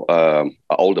teammate or an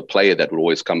older player that would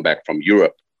always come back from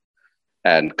Europe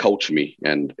and coach me.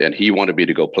 And he wanted me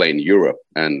to go play in Europe.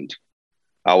 And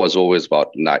I was always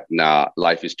about, nah,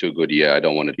 life is too good here. I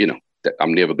don't want to,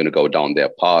 I'm never going to go down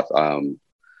that path. I'm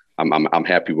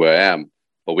happy where I am.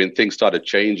 But when things started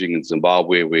changing in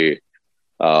Zimbabwe, where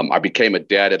I became a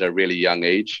dad at a really young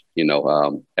age,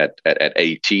 at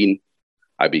 18,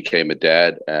 I became a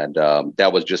dad. And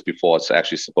that was just before I was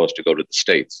actually supposed to go to the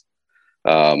States,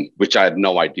 which I had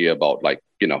no idea about, what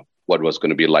it was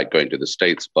going to be like going to the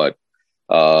States. But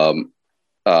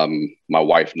my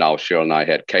wife now, Cheryl, and I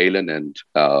had Kaylin, and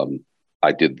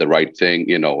I did the right thing.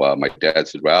 My dad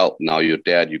said, well, now you're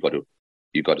dad, you got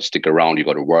to stick around, you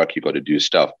got to work, you got to do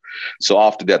stuff. So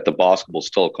after that, the basketball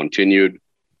still continued,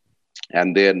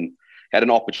 and then had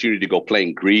an opportunity to go play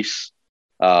in Greece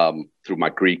through my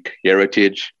Greek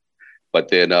heritage. But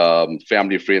then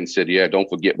family friends said, yeah, don't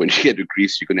forget, when you get to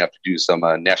Greece, you're going to have to do some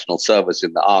national service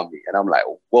in the army. And I'm like,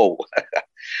 whoa,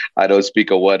 I don't speak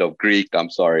a word of Greek. I'm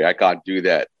sorry, I can't do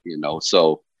that.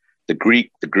 So the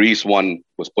Greece one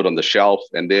was put on the shelf.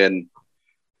 And then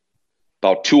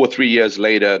about 2 or 3 years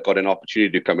later, got an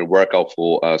opportunity to come and work out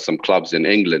for some clubs in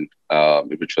England,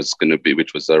 which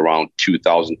was around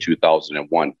 2000,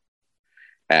 2001.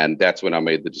 And that's when I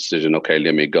made the decision, okay,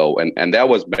 let me go. And that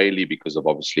was mainly because of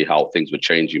obviously how things were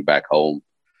changing back home.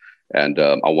 And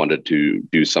I wanted to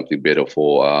do something better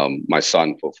for my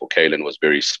son. For Kalen was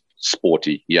very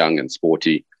sporty, young and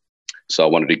sporty. So I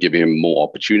wanted to give him more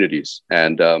opportunities,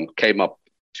 and came up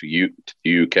to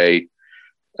the UK.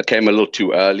 I came a little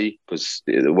too early because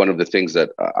one of the things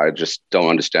that I just don't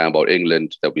understand about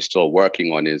England that we're still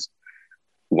working on is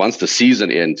once the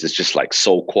season ends, it's just like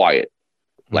so quiet.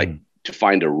 Like to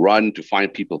find a run, to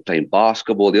find people playing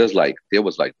basketball, there was like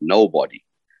nobody,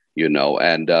 you know.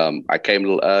 And I came a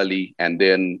little early, and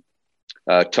then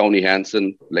Tony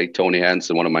Hansen, late Tony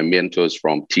Hansen, one of my mentors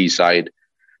from Teesside,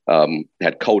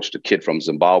 had coached a kid from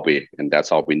Zimbabwe, and that's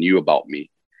how he knew about me.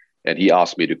 And he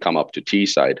asked me to come up to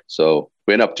Teesside. So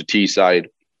went up to Teesside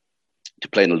to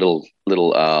play in a little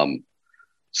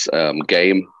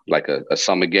game, like a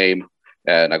summer game,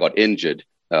 and I got injured.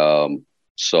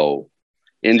 So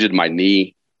injured my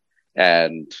knee,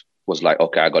 and was like,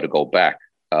 okay, I got to go back.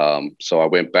 So I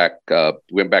went back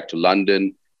to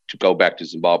London to go back to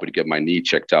Zimbabwe to get my knee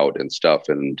checked out and stuff.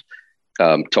 And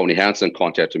Tony Hansen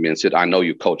contacted me and said, I know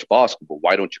you coach basketball.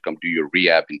 Why don't you come do your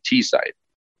rehab in Teesside?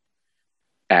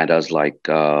 And I was like,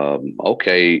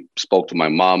 okay, spoke to my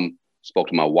mom, spoke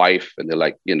to my wife, and they're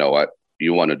like, you know what,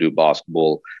 you want to do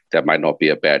basketball, that might not be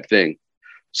a bad thing.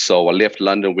 So I left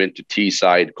London, went to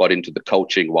Teesside, got into the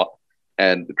coaching.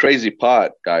 And the crazy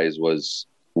part, guys, was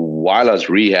while I was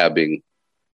rehabbing,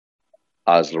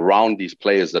 I was around these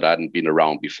players that I hadn't been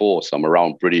around before. So I'm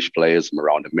around British players, I'm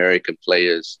around American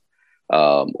players,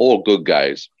 all good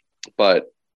guys. But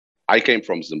I came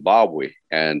from Zimbabwe,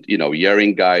 and, you know,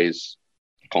 hearing guys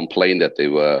complain that they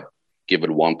were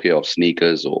given one pair of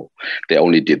sneakers, or they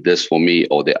only did this for me,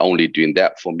 or they're only doing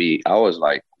that for me. I was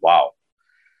like, wow,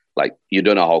 like, you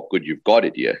don't know how good you've got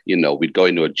it here. You know, we'd go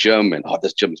into a gym and,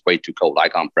 this gym's way too cold. I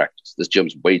can't practice. This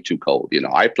gym's way too cold. You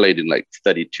know, I played in like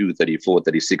 32, 34,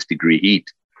 36 degree heat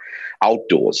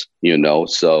outdoors, you know.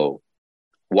 So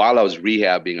while I was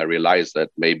rehabbing, I realized that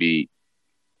maybe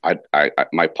I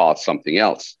might path something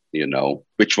else, you know,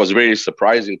 which was very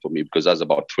surprising for me because I was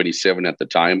about 27 at the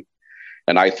time.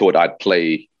 And I thought I'd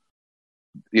play,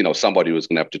 you know, somebody was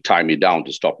going to have to tie me down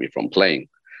to stop me from playing.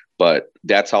 But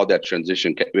that's how that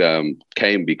transition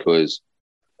came, because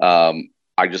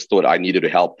I just thought I needed to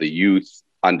help the youth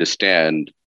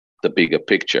understand the bigger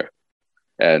picture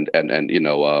and you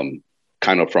know,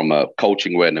 kind of from a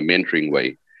coaching way and a mentoring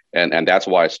way. And that's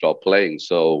why I stopped playing.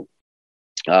 So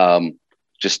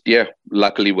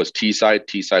luckily it was Teesside.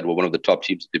 Teesside were one of the top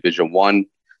teams in Division One.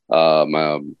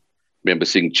 Remember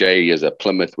seeing Jay as a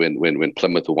Plymouth when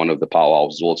Plymouth were one of the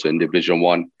powerhouses also in Division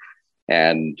One.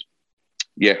 And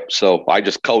so I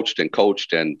just coached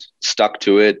and stuck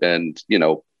to it. And, you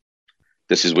know,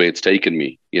 this is where it's taken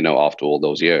me, you know, after all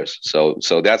those years. So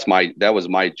that was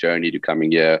my journey to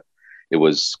coming here.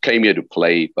 Came here to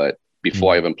play, but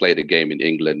before I even played a game in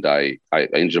England, I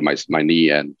injured my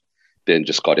knee and then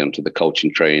just got into the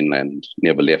coaching train and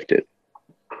never left it.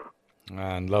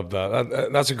 Man, love that.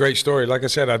 That's a great story. Like I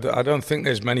said, I don't think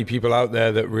there's many people out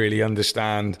there that really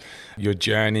understand your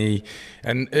journey,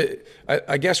 and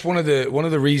I guess one of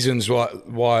the reasons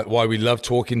why we love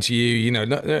talking to you, you know,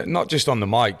 not just on the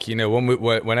mic, you know,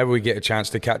 whenever we get a chance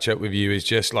to catch up with you, is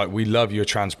just like we love your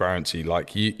transparency.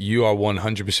 Like you are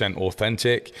 100%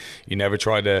 authentic. You never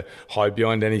try to hide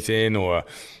behind anything or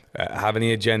have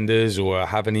any agendas or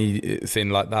have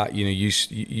anything like that. You know,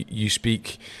 you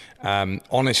speak.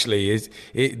 Honestly,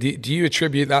 do you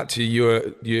attribute that to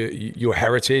your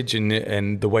heritage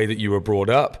and the way that you were brought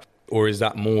up, or is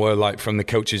that more like from the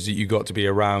coaches that you got to be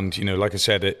around? You know, like I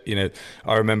said, you know,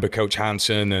 I remember Coach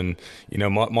Hansen, and you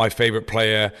know, my favorite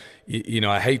player. You know,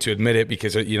 I hate to admit it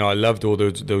because you know I loved all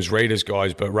those Raiders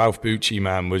guys, but Ralph Bucci,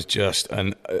 man, was just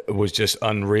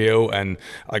unreal. And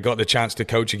I got the chance to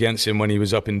coach against him when he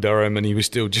was up in Durham, and he was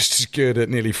still just as good at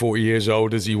nearly 40 years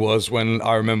old as he was when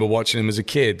I remember watching him as a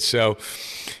kid. So,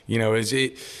 you know, is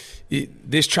it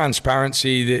this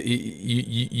transparency that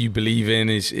you believe in?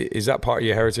 Is that part of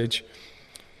your heritage?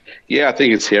 Yeah, I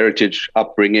think it's heritage,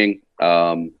 upbringing.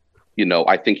 You know,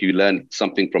 I think you learn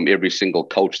something from every single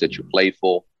coach that you play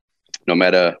for. No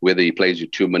matter whether he plays you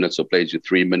 2 minutes or plays you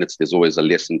 3 minutes, there's always a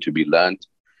lesson to be learned.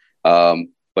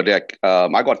 But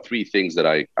I got three things that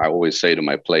I always say to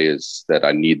my players that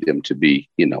I need them to be.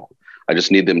 You know, I just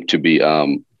need them to be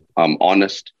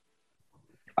honest.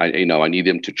 I need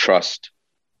them to trust,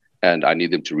 and I need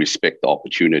them to respect the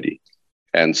opportunity.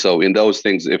 And so in those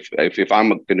things, if I'm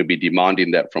going to be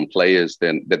demanding that from players,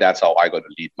 then that's how I got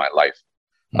to lead my life.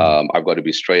 I've got to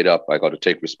be straight up. I got to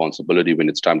take responsibility when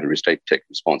it's time to take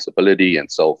responsibility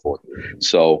and so forth.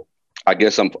 So I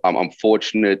guess I'm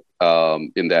fortunate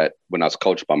in that when I was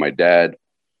coached by my dad,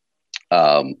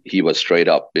 He was straight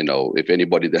up, if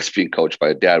anybody that's been coached by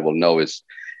a dad will know, it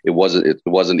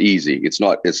wasn't easy.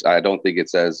 I don't think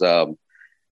it's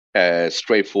as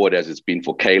straightforward as it's been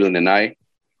for Kalen and I.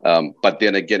 But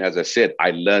then again, as I said,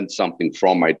 I learned something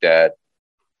from my dad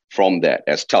from that,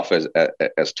 as tough as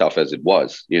it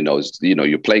was.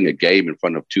 You're playing a game in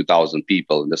front of 2,000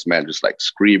 people, and this man just like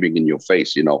screaming in your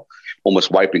face,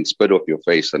 almost wiping spit off your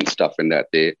face and stuff in that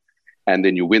day. And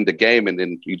then you win the game, and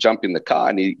then you jump in the car,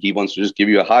 and he wants to just give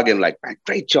you a hug and like, man,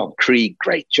 great job, Creed,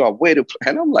 great job, way to play.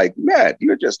 And I'm like, man,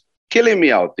 you're just killing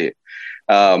me out there.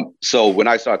 So when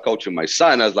I started coaching my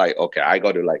son, I was like, okay, I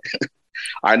got to like,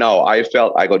 I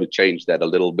felt I got to change that a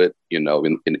little bit, in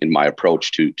my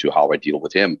approach to how I deal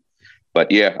with him. But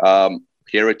yeah,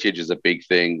 heritage is a big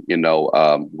thing.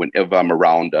 Whenever I'm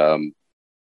around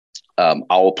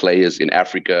our players in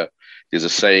Africa, there's a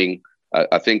saying.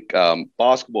 I think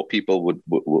basketball people would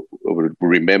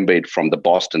remember it from the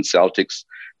Boston Celtics.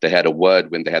 They had a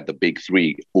word when they had the big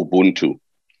three, Ubuntu,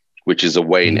 which is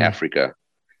away in Africa.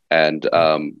 And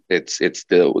it's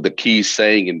the key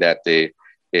saying in that there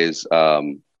is, I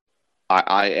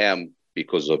am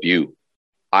because of you.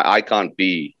 I can't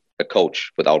be a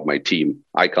coach without my team.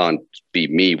 I can't be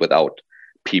me without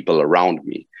people around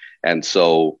me. And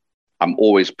so I'm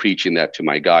always preaching that to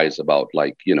my guys about,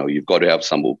 like, you've got to have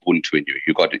some Ubuntu in you.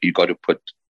 You got to put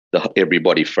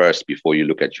everybody first before you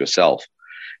look at yourself.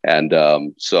 And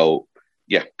so,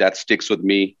 yeah, that sticks with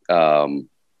me.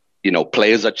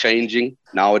 Players are changing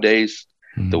nowadays,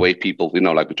 the way people,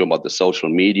 like we're talking about the social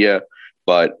media,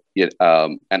 but,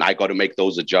 and I got to make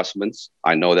those adjustments.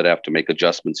 I know that I have to make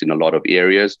adjustments in a lot of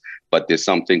areas, but there's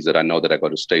some things that I know that I got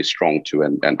to stay strong to.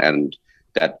 And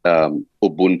that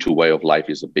Ubuntu way of life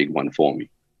is a big one for me.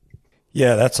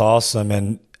 Yeah, that's awesome.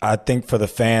 And I think for the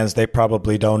fans, they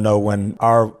probably don't know when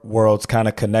our worlds kind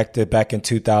of connected back in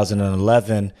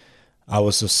 2011. I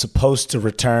was supposed to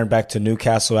return back to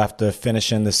Newcastle after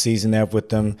finishing the season there with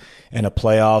them in the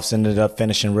playoffs, ended up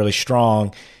finishing really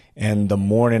strong. And the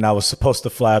morning I was supposed to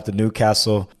fly up to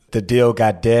Newcastle, the deal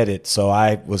got deaded. So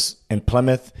I was in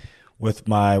Plymouth with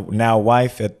my now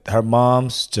wife at her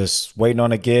mom's, just waiting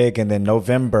on a gig. And then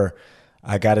November,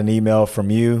 I got an email from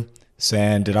you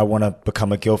saying, did I want to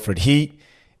become a Guildford Heat?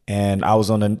 And I was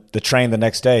on the train the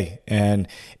next day. And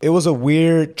it was a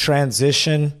weird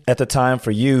transition at the time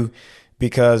for you,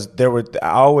 because I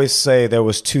always say there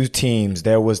was two teams.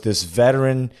 There was this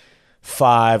veteran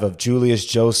five of Julius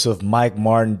Joseph, Mike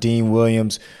Martin, Dean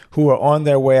Williams, who were on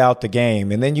their way out the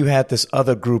game. And then you had this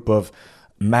other group of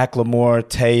Macklemore,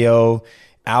 Teo,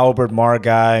 Albert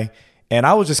Margai, and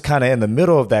I was just kind of in the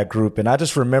middle of that group. And I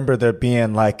just remember there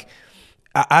being like,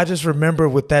 I just remember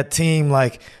with that team,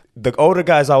 like the older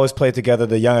guys always played together,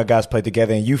 the younger guys played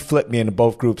together, and you flipped me into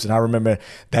both groups. And I remember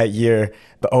that year,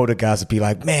 the older guys would be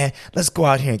like, man, let's go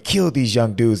out here and kill these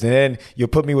young dudes. And then you'll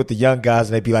put me with the young guys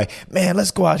and they'd be like, man,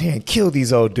 let's go out here and kill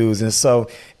these old dudes. And so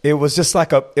it was just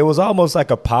like it was almost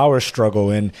like a power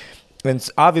struggle. And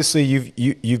obviously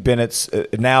you've been at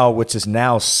now, which is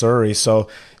now Surrey. So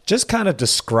just kind of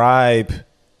describe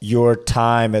your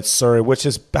time at Surrey, which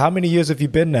is, how many years have you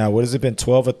been now? What has it been,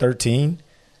 12 or 13?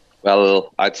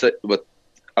 Well, I'd say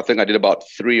I think I did about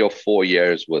 3 or 4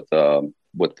 years with the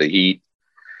Heat,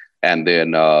 and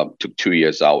then took 2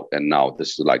 years out, and now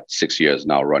this is like 6 years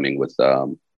now running with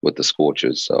the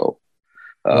Scorchers. So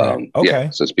right. Okay.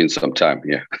 Yeah, so it's been some time.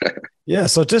 Yeah. Yeah.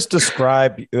 So just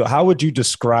how would you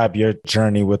describe your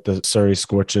journey with the Surrey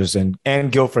Scorchers and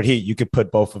Guildford Heat? You could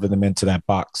put both of them into that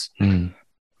box. Mm.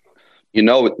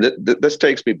 This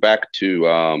takes me back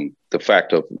to the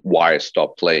fact of why I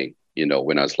stopped playing.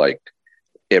 When I was like,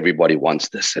 everybody wants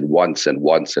this and wants and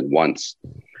wants and wants.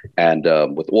 And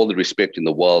with all the respect in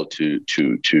the world to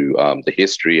the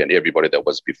history and everybody that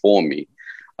was before me,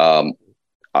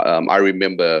 I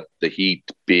remember the Heat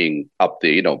being up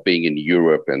there, being in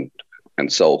Europe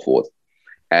and so forth.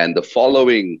 And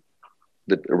around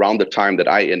the time that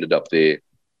I ended up there,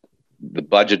 the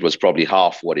budget was probably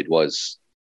half what it was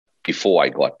before I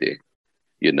got there.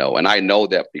 And I know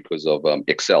that because of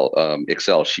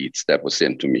Excel sheets that were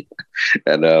sent to me.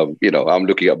 And, I'm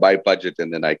looking at my budget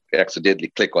and then I accidentally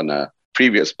click on a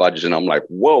previous budget and I'm like,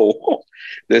 whoa,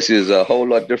 this is a whole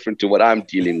lot different to what I'm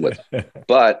dealing with.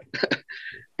 But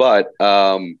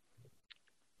I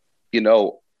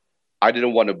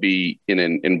didn't want to be in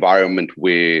an environment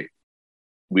where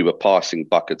we were passing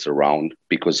buckets around,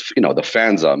 because, the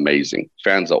fans are amazing.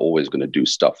 Fans are always going to do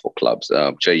stuff for clubs.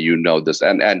 Jay, this,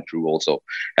 and Andrew also,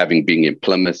 having been in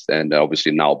Plymouth and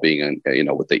obviously now being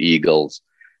with the Eagles.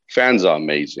 Fans are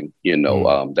amazing.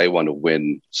 They want to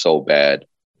win so bad.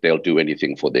 They'll do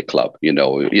anything for their club.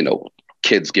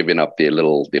 kids giving up their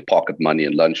pocket money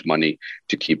and lunch money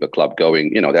to keep a club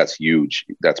going. That's huge.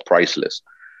 That's priceless.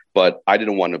 But I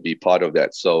didn't want to be part of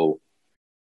that. So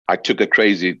I took a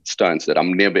crazy stance that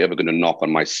I'm never ever going to knock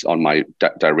on my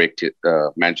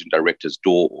managing director's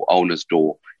door or owner's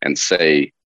door and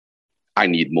say, I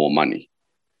need more money.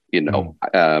 In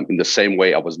the same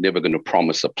way, I was never going to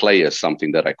promise a player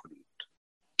something that I couldn't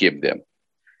give them.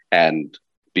 And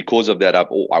because of that, I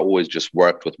always just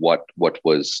worked with what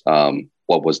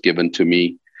was given to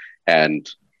me, and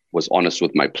was honest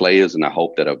with my players. And I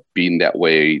hope that I've been that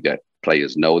way, that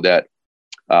players know that.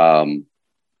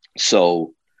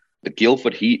 So the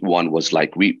Guildford Heat one was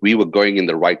like, we were going in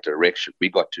the right direction. We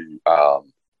got to,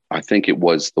 I think it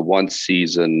was the one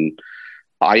season,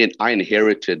 I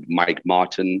inherited Mike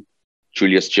Martin,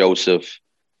 Julius Joseph,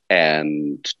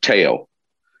 and Teo.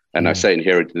 And I say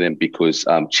inherited them because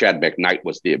Chad McKnight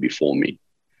was there before me.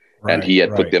 Right, and he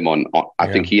had put them on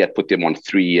I think he had put them on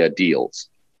 3-year deals.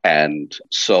 And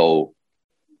so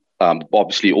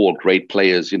obviously all great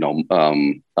players, Teo,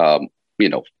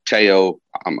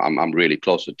 I'm really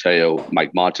close with Teo.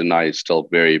 Mike Martin and I are still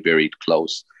very, very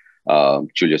close.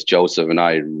 Julius Joseph and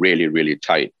I really, really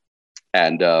tight.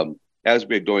 And as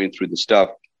we're going through the stuff,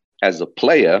 as a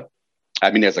player,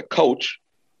 as a coach,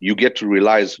 you get to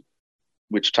realize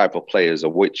which type of players are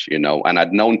which, And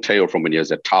I'd known Teo from when he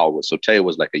was at Tower. So Teo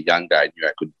was like a young guy I knew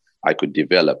I could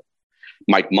develop.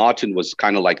 Mike Martin was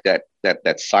kind of like that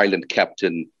silent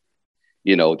captain,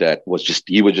 that was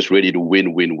he was just ready to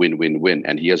win.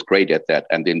 And he was great at that.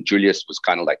 And then Julius was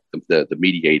kind of like the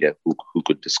mediator who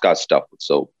could discuss stuff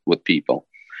with people.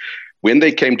 When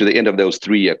they came to the end of those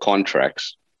 3-year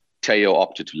contracts, Teo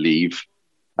opted to leave.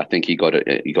 I think he got I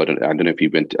don't know if he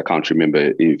went, I can't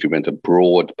remember if he went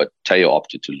abroad, but Teo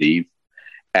opted to leave.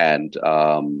 And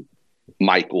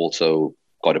Mike also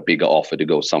got a bigger offer to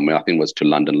go somewhere. I think it was to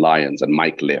London Lions, and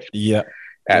Mike left. Yeah.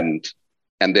 And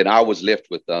then I was left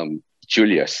with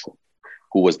Julius,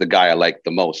 who was the guy I liked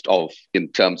the most in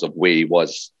terms of where he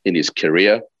was in his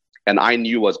career. And I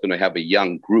knew I was going to have a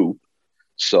young group.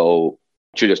 So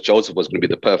Julius Joseph was going to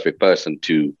be the perfect person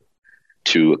to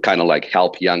kind of like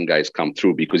help young guys come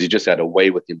through, because he just had a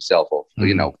way with himself of,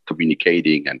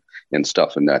 communicating and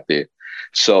stuff and that there.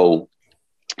 So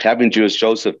having Julius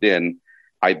Joseph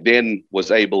I then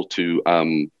was able to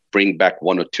bring back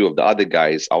one or two of the other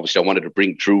guys. Obviously, I wanted to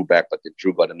bring Drew back, but then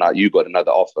Drew got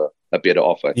another offer, a better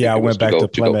offer. I went back to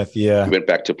Plymouth. Yeah. You went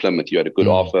back to Plymouth. You had a good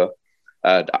offer.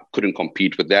 I couldn't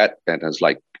compete with that. And I was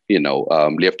like,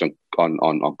 left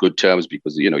on good terms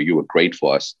because, you were great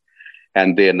for us.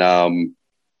 And then I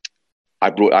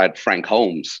had Frank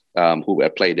Holmes, who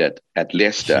had played at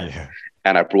Leicester,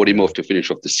 and I brought him off to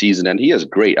finish off the season. And he is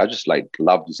great. I just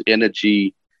loved his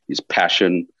energy, his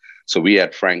passion. So we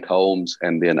had Frank Holmes,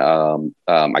 and then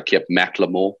I kept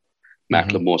Macklemore.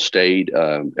 Macklemore stayed,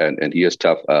 and he is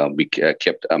tough. We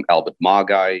kept Albert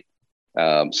Margai.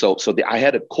 I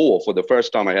had a core for the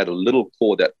first time. I had a little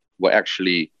core that were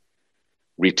actually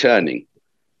returning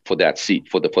for that seat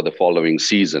for the following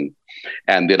season.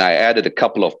 And then I added a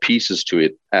couple of pieces to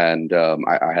it. And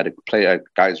I had a player,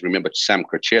 guys remember Sam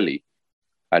Cracelli.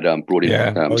 I'd brought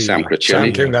in Sam Cracelli.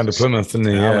 Sam came down to Plymouth, didn't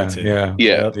he?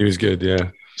 Yeah. He was good,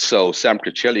 yeah. So Sam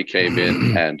Cracelli came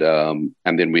in,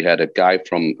 and then we had a guy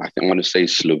from, I want to say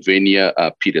Slovenia,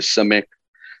 Peter Simic,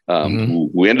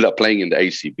 who ended up playing in the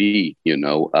ACB,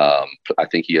 I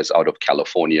think he is out of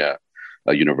California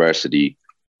University.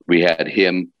 We had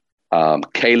him.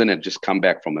 Kalen had just come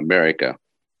back from America,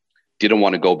 didn't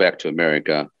want to go back to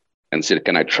America, and said,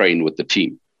 can I train with the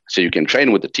team? So you can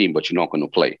train with the team, but you're not going to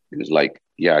play. And it's like,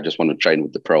 yeah, I just want to train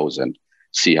with the pros and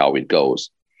see how it goes.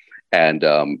 And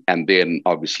then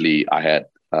obviously I had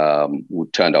who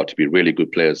turned out to be really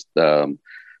good players,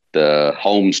 the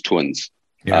Holmes twins,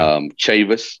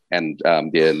 Chavis, and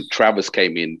then Travis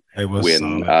came in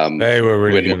when they were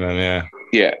really good, man.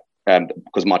 Yeah, and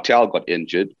because Martel got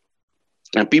injured,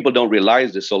 and people don't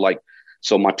realize this.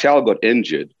 So Martel got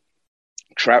injured,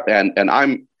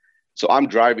 I'm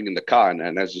driving in the car,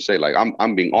 and as you say,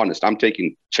 I'm being honest, I'm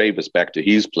taking Chavis back to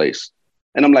his place,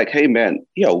 and I'm like, hey man,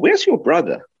 where's your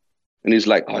brother? And he's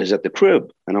like, oh, he's at the crib.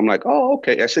 And I'm like, oh,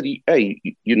 okay. I said, hey,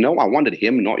 I wanted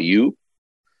him, not you.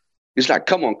 He's like,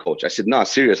 come on, coach. I said, no,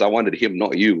 serious. I wanted him,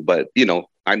 not you. But,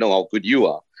 I know how good you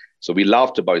are. So we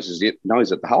laughed about it. He says, now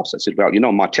he's at the house. I said, well,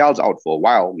 Martel's out for a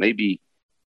while. Maybe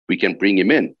we can bring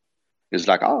him in. He's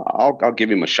like, oh, I'll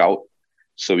give him a shout.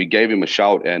 So we gave him a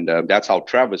shout, and that's how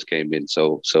Travis came in.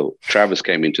 So Travis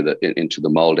came into the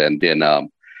mold, and then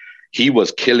he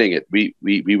was killing it. We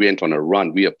went on a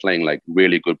run. We were playing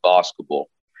really good basketball.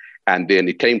 And then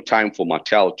it came time for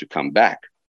Martel to come back.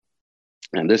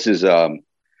 And these are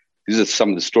some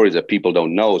of the stories that people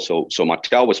don't know. So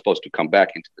Martel was supposed to come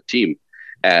back into the team,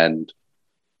 and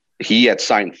he had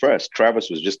signed first. Travis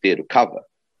was just there to cover.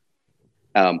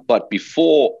 But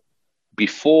before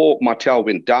Martel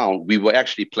went down, we were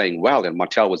actually playing well, and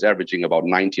Martel was averaging about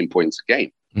 19 points a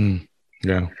game.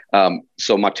 Yeah.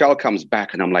 So Martel comes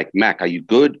back, and I'm like, Mac, are you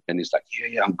good? And he's like,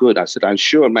 yeah, I'm good. I said, I'm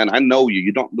sure, man. I know you.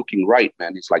 You're not looking right,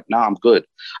 man. He's like, nah, I'm good.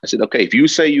 I said, okay, if you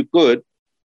say you're good,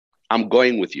 I'm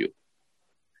going with you.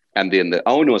 And then the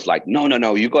owner was like,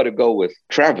 no, you got to go with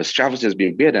Travis. Travis has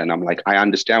been better. And I'm like, I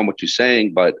understand what you're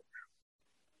saying, but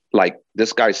like,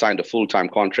 this guy signed a full-time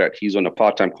contract. He's on a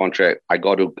part-time contract. I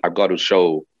got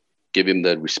to give him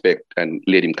the respect and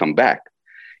let him come back.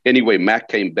 Anyway, Mac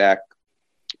came back,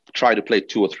 tried to play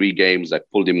 2 or 3 games. I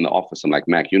pulled him in the office. I'm like,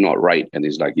 Mac, you're not right. And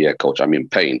he's like, yeah, coach, I'm in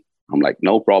pain. I'm like,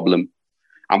 no problem.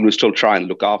 I'm going to still try and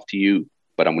look after you,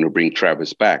 but I'm going to bring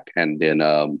Travis back. And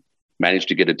then managed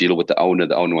to get a deal with the owner.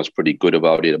 The owner was pretty good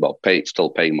about it, still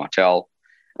paying Martel.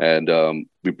 And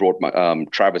we brought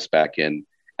Travis back in.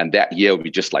 And that year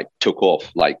we just like took off,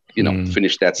 like,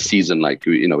 finished that season. Like,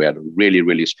 we had a really,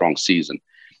 really strong season.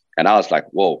 And I was like,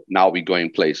 whoa, now we're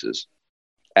going places.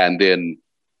 And then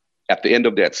at the end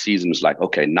of that season, it's like,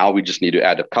 okay, now we just need to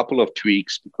add a couple of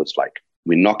tweaks, because like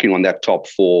we're knocking on that top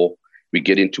 4. We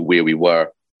get into where we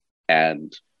were,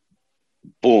 and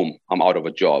boom, I'm out of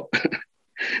a job.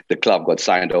 The club got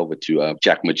signed over to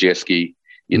Jack Majeski.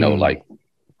 Like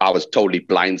I was totally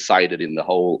blindsided in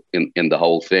the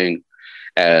whole thing.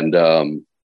 And I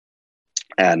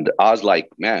was like,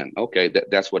 man, okay,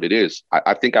 that's what it is.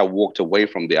 I think I walked away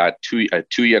from there. I had a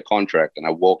 2-year contract, and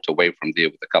I walked away from there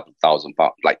with a couple of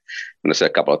 £1,000. Like when I say a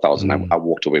couple of thousand, I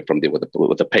walked away from there with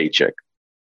a paycheck.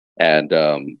 And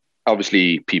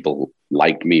obviously, people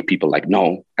like me. People like,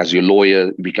 no, as your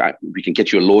lawyer, we can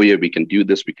get you a lawyer. We can do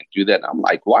this. We can do that. And I'm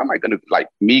like, why am I going to, like,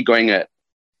 me going at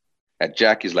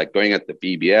Jack is like going at the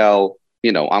BBL.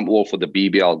 I'm all for the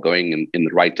BBL going in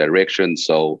the right direction.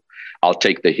 So I'll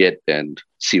take the hit and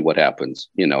see what happens,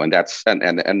 and that's,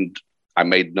 and I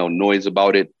made no noise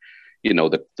about it.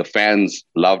 The fans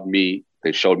loved me.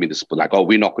 They showed me this, like, oh,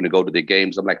 we're not going to go to the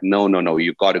games. I'm like, no,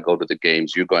 you got to go to the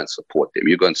games. You go and support them.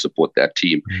 You go and support that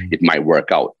team. It might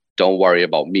work out. Don't worry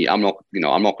about me. I'm not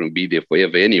going to be there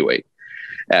forever anyway.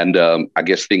 And I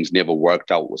guess things never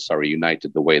worked out with Surrey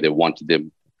United the way they wanted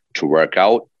them to work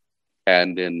out.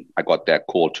 And then I got that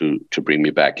call to bring me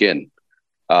back in.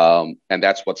 And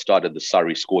that's what started the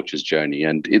Surrey Scorchers journey.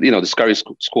 And, the Surrey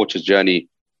Scorchers journey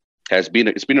it's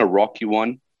been a rocky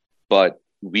one, but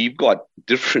we've got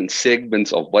different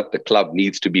segments of what the club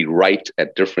needs to be right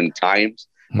at different times.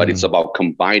 But it's about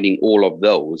combining all of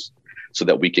those so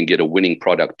that we can get a winning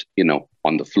product,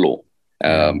 on the floor.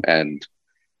 And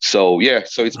so, yeah,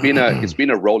 so it's been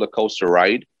a roller coaster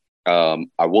ride.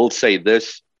 I will say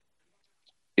this,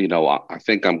 I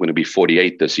think I'm going to be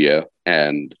 48 this year,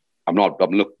 and I'm not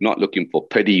looking for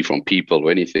pity from people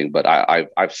or anything, but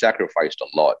I've sacrificed a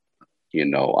lot.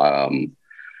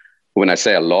 When I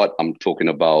say a lot, I'm talking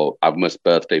about I've missed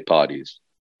birthday parties.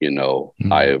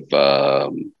 I've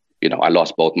I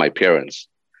lost both my parents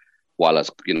while I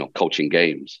was coaching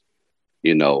games.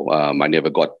 I never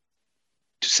got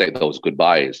to say those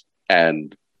goodbyes,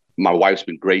 and my wife's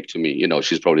been great to me.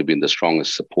 She's probably been the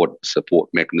strongest support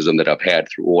mechanism that I've had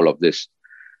through all of this.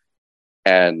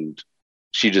 And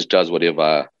she just does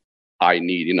whatever I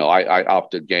need. I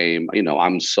after game,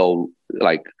 I'm so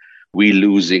like, we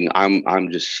losing. I'm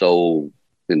just so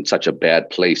in such a bad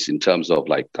place in terms of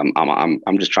like,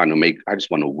 I'm just trying to I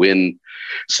just want to win.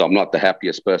 So I'm not the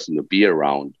happiest person to be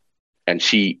around. And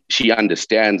she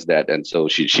understands that. And so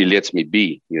she lets me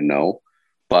be,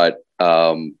 but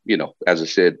as I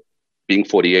said, being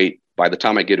 48, by the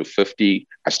time I get to 50,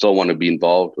 I still want to be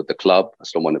involved with the club. I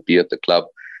still want to be at the club,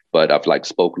 but I've like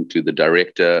spoken to the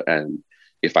director, and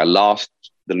if I last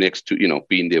the next 2,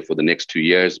 being there for the next 2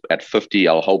 years, at 50,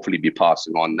 I'll hopefully be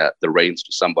passing on the reins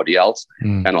to somebody else,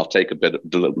 and I'll take a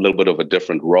little bit of a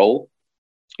different role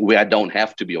where I don't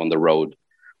have to be on the road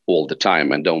all the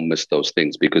time and don't miss those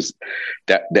things, because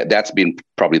that's been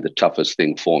probably the toughest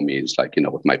thing for me, is like,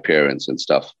 with my parents and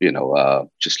stuff,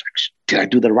 just like, did I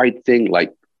do the right thing?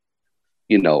 Like,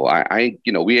 we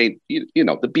ain't,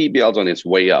 the BBL's on its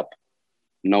way up,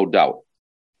 no doubt,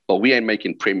 but we ain't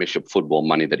making Premiership football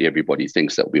money that everybody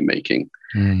thinks that we're making,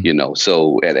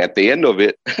 so at the end of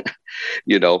it,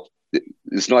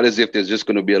 it's not as if there's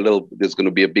going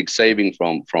to be a big saving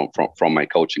from my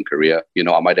coaching career.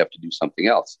 I might have to do something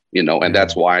else, and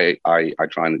that's why I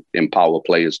try and empower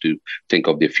players to think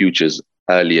of their futures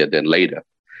earlier than later.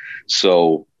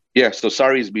 So Yeah, so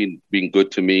Surrey's been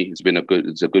good to me.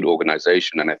 It's a good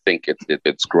organization, and I think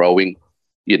it's growing.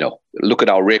 Look at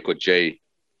our record, Jay.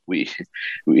 We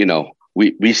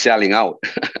selling out.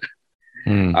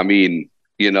 I mean,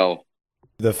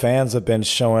 the fans have been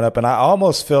showing up, and I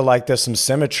almost feel like there's some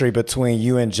symmetry between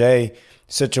you and Jay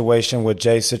situation with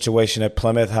Jay's situation at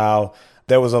Plymouth, how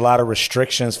there was a lot of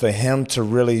restrictions for him to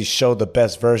really show the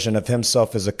best version of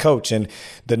himself as a coach. And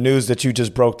the news that you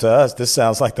just broke to us, this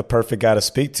sounds like the perfect guy to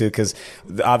speak to, because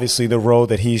obviously the role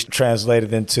that he's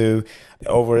translated into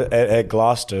over at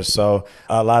Gloucester. So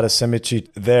a lot of symmetry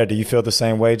there. Do you feel the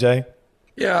same way, Jay?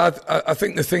 Yeah, I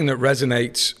think the thing that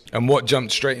resonates and what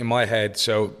jumped straight in my head,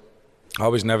 so I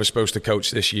was never supposed to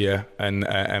coach this year, and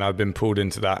I've been pulled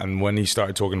into that. And when he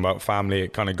started talking about family,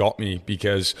 it kind of got me,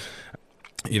 because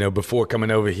before coming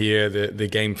over here, the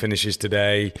game finishes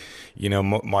today.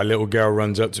 My little girl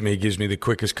runs up to me, gives me the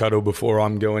quickest cuddle before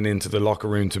I'm going into the locker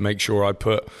room to make sure I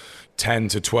put 10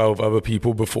 to 12 other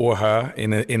people before her,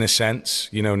 in a sense,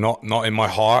 not in my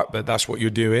heart, but that's what you're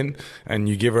doing. And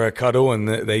you give her a cuddle, and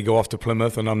they go off to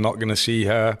Plymouth, and I'm not going to see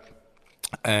her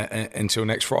until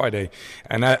next Friday.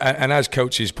 And as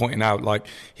coach is pointing out, like,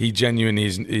 he genuinely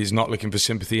is not looking for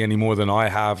sympathy any more than I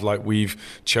have. Like, we've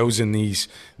chosen these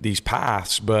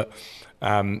paths, but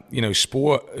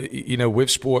sport, with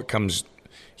sport comes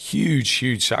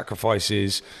huge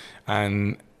sacrifices,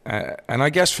 and I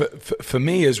guess for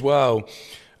me as well,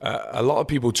 a lot of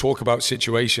people talk about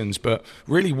situations, but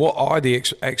really, what are the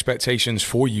expectations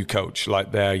for you, coach,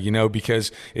 like there,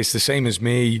 because it's the same as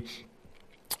me,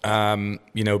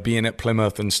 being at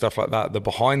Plymouth and stuff like that. The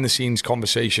behind the scenes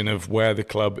conversation of where the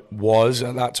club was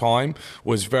at that time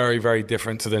was very, very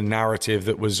different to the narrative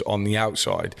that was on the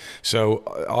outside. So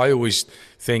I always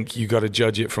think you got to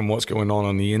judge it from what's going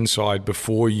on the inside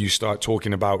before you start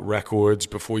talking about records,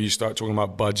 before you start talking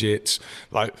about budgets.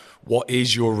 Like, what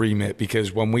is your remit?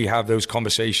 Because when we have those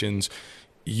conversations,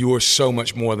 you're so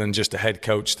much more than just a head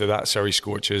coach to that Surrey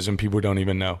Scorchers, and people don't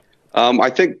even know. I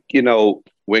think,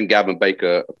 when Gavin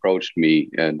Baker approached me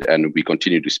and we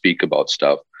continue to speak about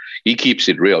stuff, he keeps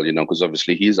it real, because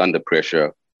obviously he's under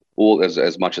pressure, all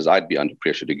as much as I'd be under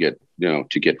pressure to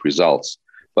get results.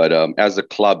 But as a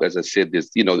club, as I said, there's,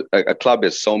 a club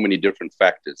has so many different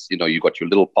factors. You've got your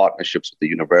little partnerships with the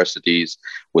universities,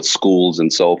 with schools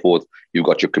and so forth. You've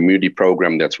got your community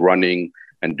program that's running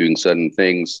and doing certain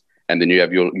things. And then you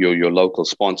have your local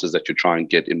sponsors that you try and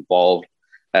get involved.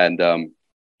 And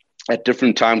at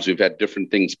different times, we've had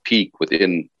different things peak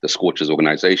within the Scorchers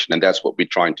organization, and that's what we're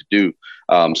trying to do.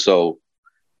 So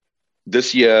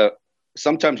this year,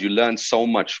 sometimes you learn so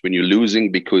much when you're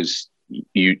losing, because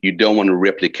you don't want to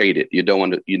replicate it. You don't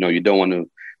want to, you don't want to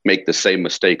make the same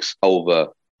mistakes over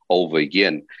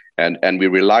again. And we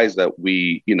realize that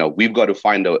we've got to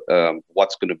find out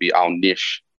what's going to be our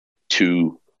niche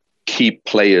to keep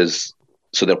players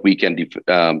so that we can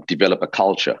develop a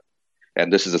culture.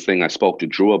 And this is the thing I spoke to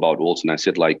Drew about also. And I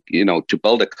said, to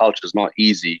build a culture is not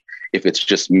easy if it's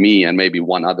just me and maybe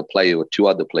one other player or two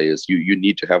other players. You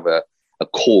need to have a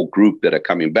core group that are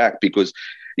coming back, because,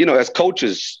 as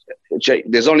coaches, Jay,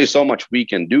 there's only so much we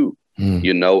can do.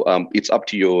 It's up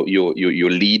to your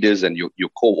leaders and your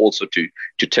core also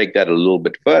to take that a little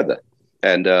bit further.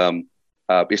 And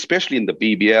especially in the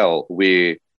BBL,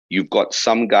 where you've got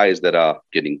some guys that are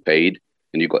getting paid,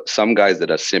 and you've got some guys that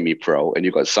are semi-pro, and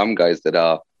you've got some guys that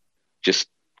are just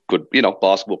good,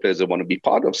 basketball players that want to be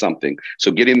part of something.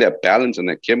 So getting that balance and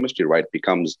that chemistry right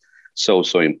becomes so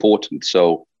important.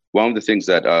 So one of the things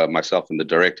that myself and the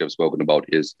director have spoken about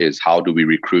is how do we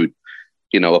recruit,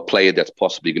 a player that's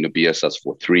possibly going to be us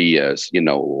for 3 years,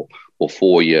 or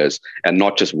 4 years, and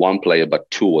not just one player,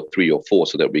 but 2 or 3 or 4,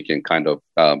 so that we can kind of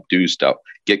do stuff,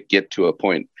 get to a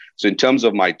point. So in terms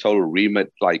of my total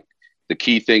remit, the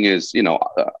key thing is,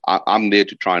 I'm there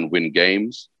to try and win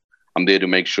games. I'm there to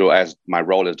make sure, as my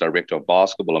role as director of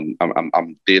basketball,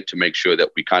 I'm there to make sure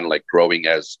that we kind of growing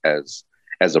as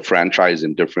a franchise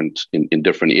in different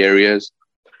areas,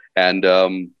 and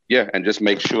and just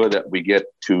make sure that we get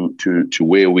to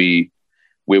where we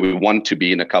want to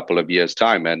be in a couple of years'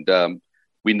 time. And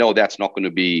we know that's not going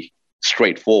to be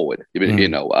straightforward.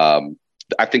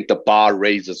 I think the bar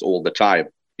raises all the time.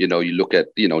 You look at,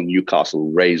 Newcastle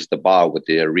raised the bar with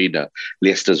the arena.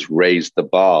 Leicester's raised the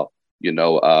bar.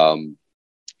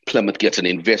 Plymouth gets an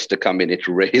investor come in, it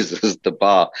raises the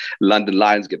bar. London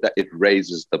Lions get that, it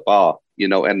raises the bar.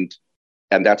 And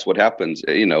that's what happens.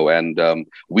 And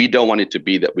we don't want it to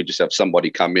be that we just have somebody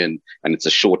come in and it's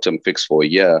a short-term fix for a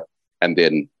year, and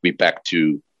then we're back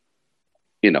to,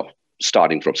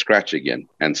 starting from scratch again.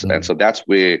 And so that's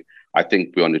where I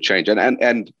think we want to change.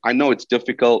 And I know it's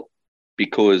difficult,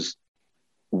 because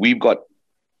we've got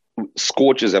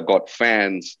Scorchers have got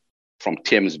fans from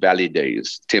Thames Valley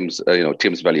days, Thames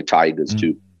Valley Tigers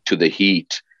to the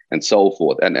Heat and so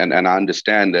forth. And I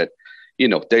understand that,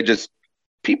 they just,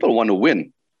 people want to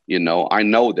win. I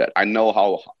know that. I know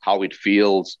how it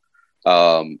feels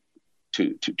to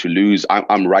lose.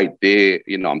 I'm right there.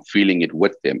 I'm feeling it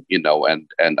with them.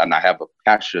 And I have a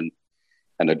passion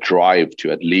and a drive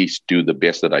to at least do the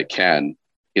best that I can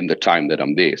in the time that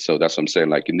I'm there. So that's what I'm saying.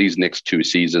 Like in these next 2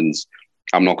 seasons,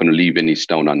 I'm not going to leave any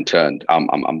stone unturned.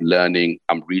 I'm learning.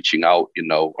 I'm reaching out.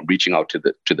 I'm reaching out to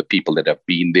the people that have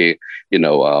been there.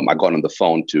 I got on the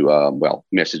phone to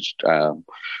messaged,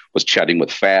 was chatting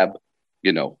with Fab.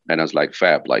 And I was like,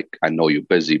 Fab, like, I know you're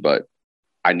busy, but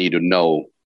I need to know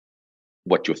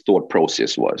what your thought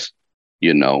process was,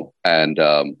 and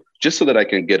just so that I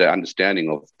can get an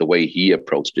understanding of the way he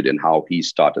approached it and how he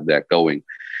started that going.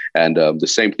 And the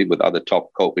same thing with other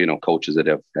top coaches that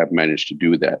have managed to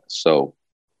do that. So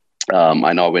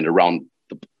I know I went around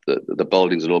the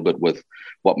buildings a little bit with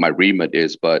what my remit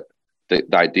is, but the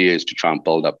idea is to try and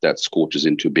build up that Scorchers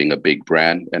into being a big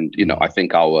brand. And, I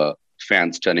think our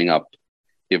fans turning up,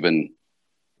 even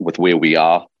with where we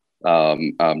are,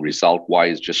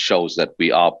 result-wise, just shows that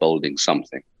we are building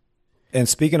something. And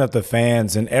speaking of the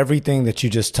fans and everything that you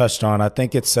just touched on, I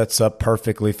think it sets up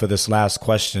perfectly for this last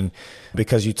question,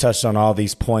 because you touched on all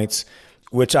these points,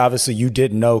 which obviously you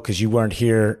didn't know because you weren't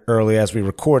here early as we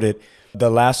recorded the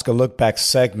Alaska Look Back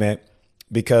segment,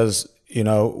 because,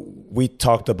 we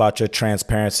talked about your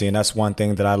transparency, and that's one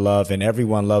thing that I love and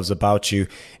everyone loves about you,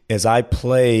 is I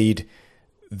played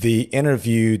the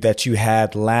interview that you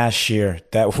had last year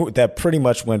that pretty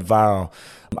much went viral.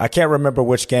 I can't remember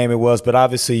which game it was, but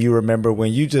obviously you remember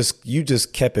when you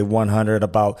just kept it 100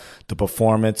 about the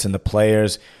performance and the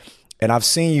players. And I've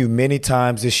seen you many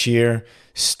times this year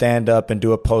stand up and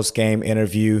do a post-game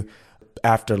interview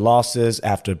after losses,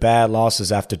 after bad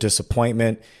losses, after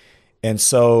disappointment. And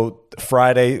so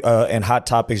Friday in Hot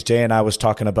Topics, Jay and I was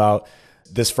talking about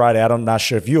this Friday. I'm not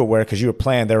sure if you're aware because you were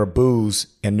playing. There were boos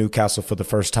in Newcastle for the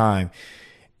first time.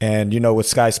 And, with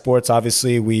Sky Sports,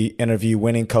 obviously, we interview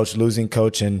winning coach, losing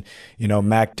coach. And,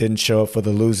 Mac didn't show up for the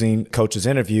losing coach's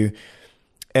interview.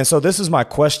 And so this is my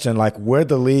question, like where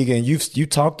the league, and you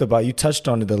touched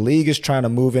on it, the league is trying to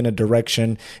move in a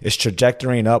direction, it's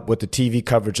trajectorying up with the TV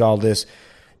coverage, all this.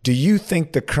 Do you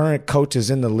think the current coaches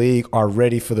in the league are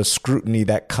ready for the scrutiny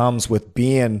that comes with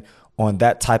being on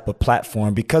that type of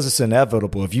platform? Because it's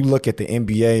inevitable. If you look at the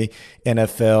NBA,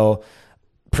 NFL,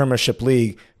 Premiership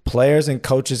League, players and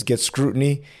coaches get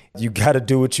scrutiny. You got to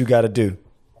do what you got to do.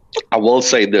 I will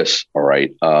say this, all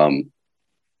right.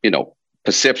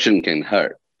 Perception can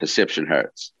hurt. Perception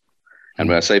hurts. And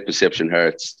when I say perception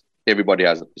hurts, everybody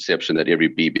has a perception that every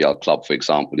BBL club, for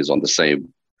example, is on the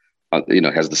same,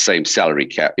 has the same salary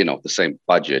cap, the same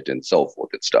budget and so forth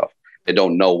and stuff. They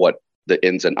don't know what the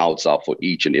ins and outs are for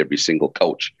each and every single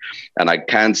coach. And I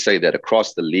can say that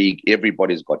across the league,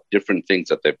 everybody's got different things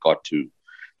that they've got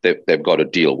to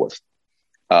deal with.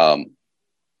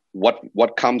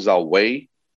 What comes our way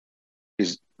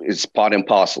is part and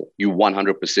parcel. You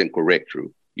 100% correct,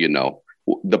 Drew.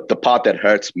 The part that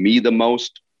hurts me the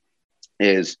most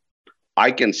is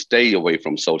I can stay away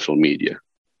from social media.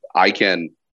 I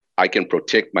can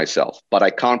protect myself, but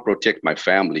I can't protect my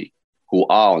family who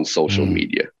are on social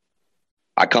media.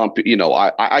 I can't,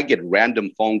 I get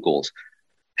random phone calls.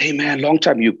 Hey man, long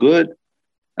time, you good?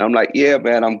 And I'm like, yeah,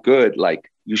 man, I'm good. Like,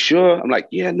 you sure? I'm like,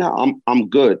 yeah, no, I'm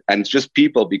good. And it's just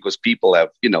because people have,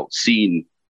 seen,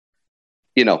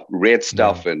 read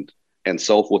stuff and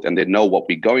so forth, and they know what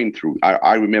we're going through.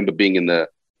 I remember being in the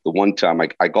one time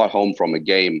I got home from a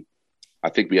game. I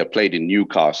think we had played in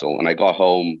Newcastle, and I got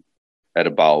home at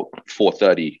about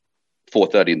 4:30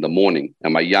 in the morning,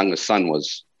 and my youngest son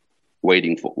was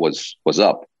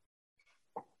up,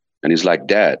 and he's like,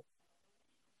 Dad,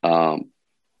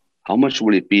 how much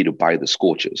will it be to buy the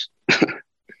Scorchers?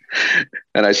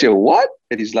 And I said, what?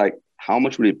 And he's like, how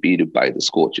much would it be to buy the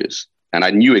Scorchers? And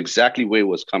I knew exactly where it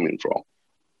was coming from.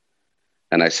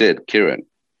 And I said, Kieran,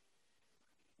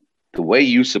 the way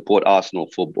you support Arsenal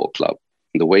Football Club,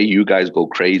 the way you guys go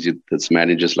crazy, that's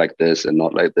managers like this and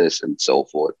not like this and so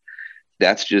forth,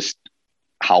 that's just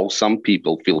how some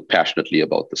people feel passionately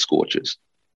about the Scorchers.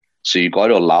 So you got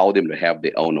to allow them to have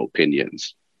their own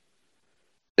opinions.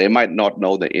 They might not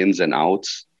know the ins and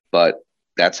outs, but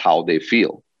that's how they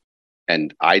feel.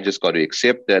 And I just got to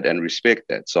accept that and respect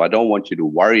that. So I don't want you to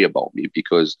worry about me,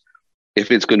 because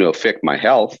if it's going to affect my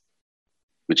health,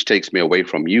 which takes me away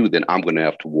from you, then I'm going to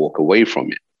have to walk away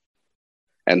from it.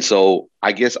 And so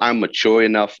I guess I'm mature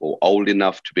enough or old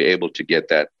enough to be able to get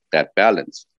that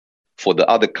balance. for the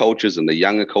other coaches and the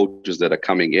younger coaches that are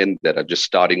coming in that are just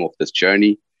starting off this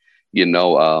journey, I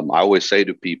always say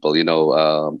to people,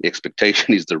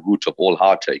 expectation is the root of all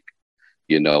heartache,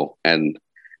 and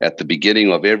at the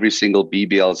beginning of every single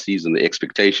BBL season, the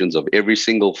expectations of every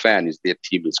single fan is their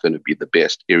team is going to be the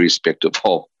best, irrespective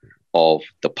of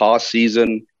the past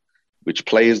season, which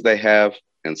players they have,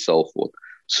 and so forth.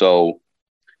 So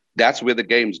that's where the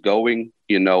game's going.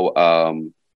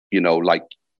 Like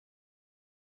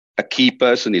a key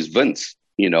person is Vince.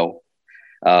 You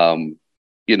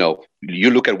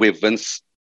look at where Vince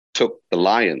took the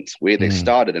Lions, where they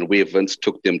started, and where Vince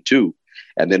took them to,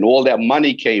 and then all that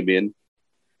money came in,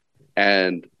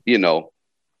 and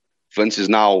Vince is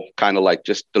now kind of like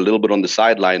just a little bit on the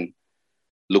sideline,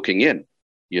 looking in.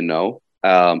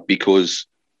 Because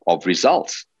of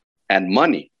results and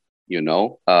money,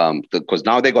 because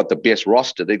now they got the best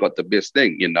roster, they got the best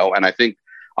thing, and I think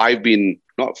I've been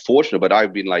not fortunate, but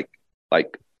I've been I've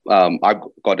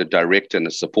got a director and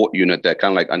a support unit that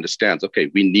kind of like understands,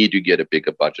 okay, we need to get a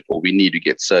bigger budget, or we need to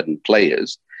get certain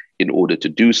players in order to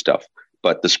do stuff.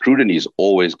 But the scrutiny is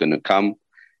always going to come.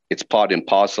 It's part and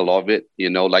parcel of it.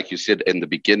 Like you said in the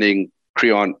beginning,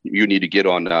 Creon, you need to get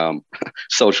on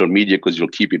social media because you'll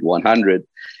keep it 100.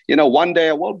 One day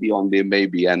I will be on there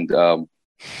maybe, and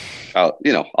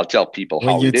I'll tell people when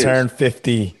how you turn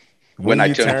 50. When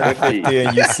I turn 50,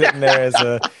 and you're sitting there as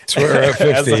a Twitter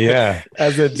 50,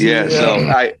 as a GM. So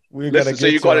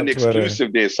you got an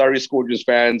exclusive there. Sorry, Scorchers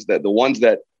fans, that the ones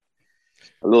that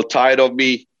are a little tired of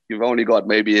me, you've only got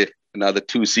maybe another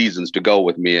 2 seasons to go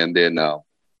with me, and then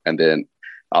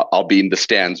I'll be in the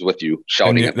stands with you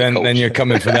shouting at the coach. Then you're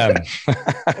coming for them.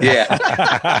 Yeah.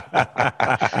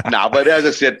 But as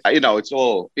I said, it's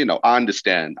all, I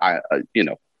understand.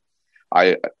 You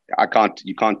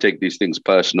can't take these things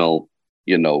personal.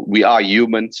 We are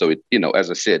human. So, as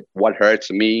I said, what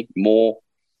hurts me more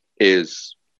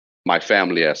is my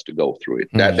family has to go through it.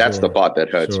 That's the part that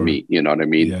hurts me. You know what I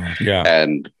mean? Yeah.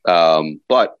 And,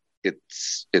 but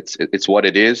it's what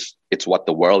it is. It's what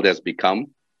the world has become.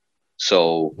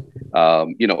 So,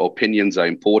 opinions are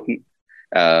important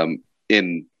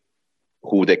in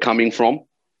who they're coming from,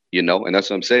 and that's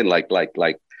what I'm saying.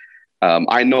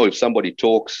 I know if somebody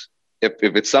talks, if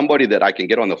it's somebody that I can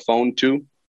get on the phone to,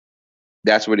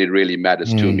 that's when it really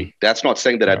matters to me. That's not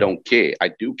saying that I don't care.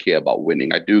 I do care about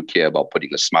winning. I do care about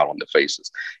putting a smile on their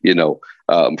faces.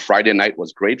 Friday night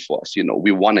was great for us.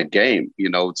 We won a game.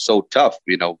 It's so tough.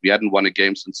 We hadn't won a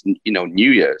game since,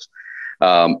 New Year's.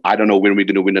 I don't know when we're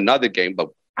going to win another game, but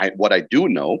what I do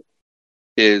know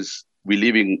is we're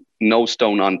leaving no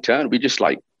stone unturned.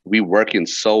 We working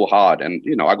so hard. And,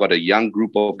 I got a young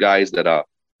group of guys that are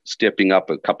stepping up,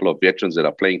 a couple of veterans that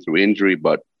are playing through injury,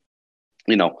 but,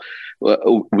 we'll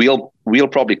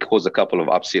probably cause a couple of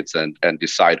upsets and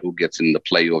decide who gets in the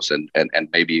playoffs and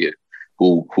maybe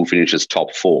who finishes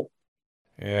top 4.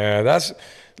 Yeah,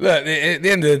 look, at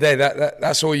the end of the day,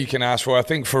 that's all you can ask for. I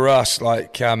think for us,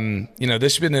 this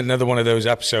has been another one of those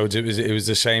episodes. It was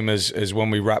the same as when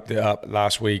we wrapped it up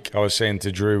last week. I was saying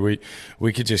to Drew,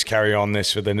 we could just carry on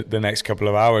this for the next couple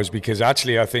of hours, because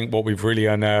actually I think what we've really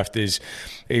unearthed is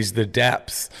the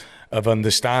depth of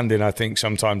understanding. I think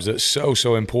sometimes that's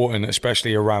so important,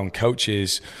 especially around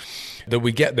coaches, that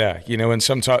we get there, and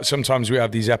sometimes we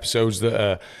have these episodes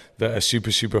that are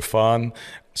super, super fun.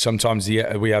 Sometimes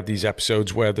we have these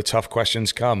episodes where the tough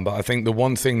questions come. But I think the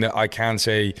one thing that I can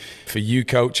say for you,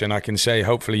 Coach, and I can say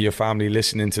hopefully your family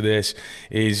listening to this,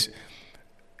 is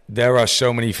there are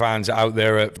so many fans out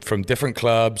there from different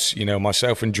clubs,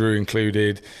 myself and Drew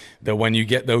included, that when you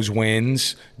get those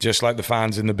wins, just like the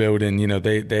fans in the building,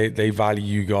 they value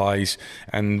you guys,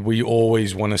 and we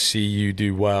always want to see you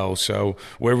do well. So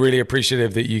we're really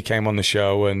appreciative that you came on the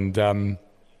show, and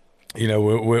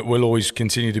we'll always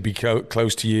continue to be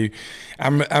close to you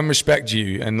and respect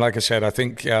you. And like I said, I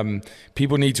think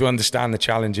people need to understand the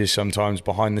challenges sometimes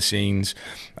behind the scenes.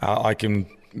 I can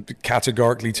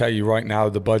categorically tell you right now,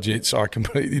 the budgets are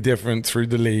completely different through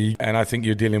the league, and I think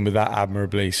you're dealing with that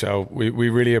admirably. So we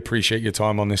really appreciate your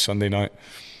time on this Sunday night.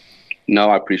 No,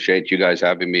 I appreciate you guys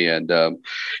having me. And,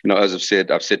 as I've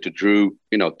said to Drew,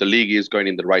 the league is going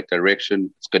in the right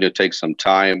direction. It's going to take some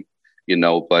time,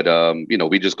 but,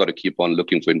 we just got to keep on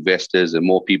looking for investors and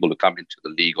more people to come into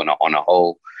the league on a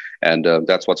whole. And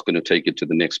that's what's going to take it to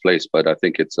the next place. But I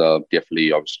think it's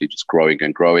definitely obviously just growing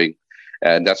and growing.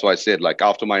 And that's why I said,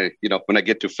 after my, when I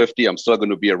get to 50, I'm still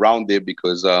going to be around there,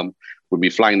 because would be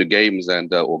flying to games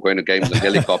and or going to games in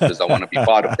helicopters, I want to be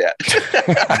part of that.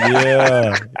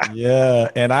 Yeah.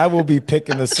 And I will be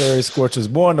picking the Surrey Scorchers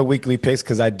more on the weekly picks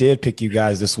because I did pick you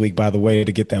guys this week, by the way,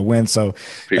 to get that win. So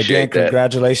again,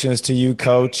 congratulations to you,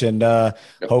 Coach. And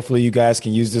hopefully you guys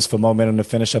can use this for momentum to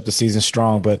finish up the season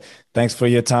strong. But thanks for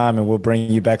your time, and we'll bring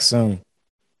you back soon.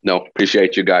 No,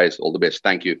 appreciate you guys. All the best.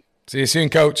 Thank you. See you soon,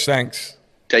 Coach. Thanks.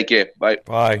 Take care. Bye.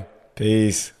 Bye.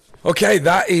 Peace. Okay,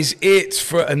 that is it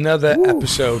for another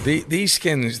episode. These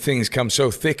things come so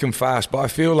thick and fast, but I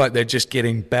feel like they're just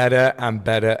getting better and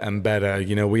better and better.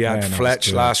 You know, we had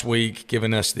Fletch last week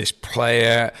giving us this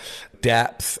player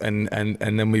depth, and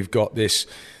then we've got this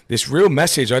real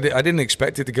message. I didn't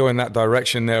expect it to go in that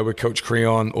direction there with Coach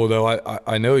Creon, although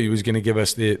I know he was going to give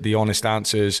us the honest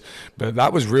answers. But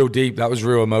that was real deep. That was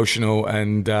real emotional,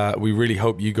 and we really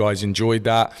hope you guys enjoyed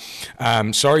that.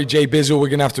 Sorry, Jay Bizzle, we're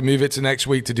going to have to move it to next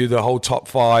week to do the whole top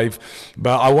 5.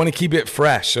 But I want to keep it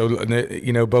fresh. So,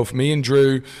 you know, both me and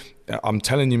Drew, I'm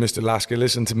telling you, Mr. Lasker,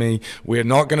 listen to me. We're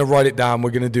not going to write it down.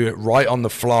 We're going to do it right on the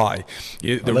fly.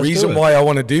 The reason why I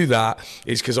want to do that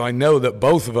is because I know that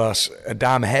both of us are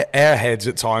damn airheads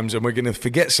at times, and we're going to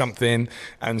forget something,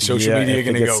 and social media are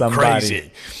going to go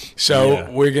crazy. So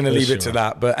we're going to leave it to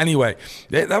that. But anyway,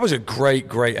 that was a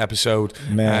great episode.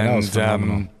 Man, that was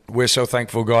phenomenal. We're so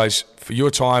thankful, guys, for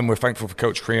your time. We're thankful for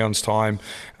Coach Creon's time.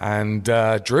 And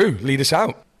Drew, lead us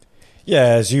out. Yeah,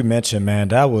 as you mentioned, man,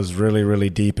 that was really,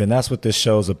 really deep. And that's what this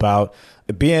show's about.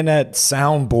 Being that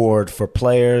soundboard for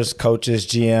players, coaches,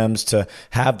 GMs to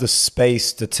have the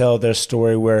space to tell their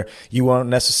story where you won't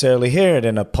necessarily hear it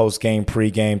in a post-game,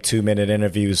 pre-game, 2-minute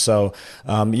interview. So,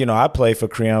 you know, I played for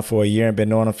Creon for a year and been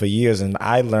knowing him for years, and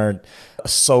I learned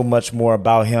so much more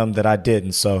about him that I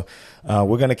didn't. So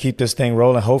we're going to keep this thing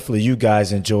rolling. Hopefully you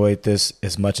guys enjoyed this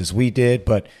as much as we did,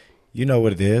 but you know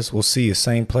what it is. We'll see you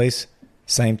same place,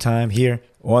 same time here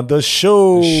on the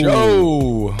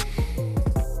show.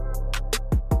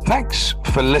 Thanks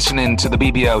for listening to the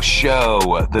BBO Show.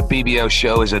 The BBO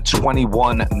Show is a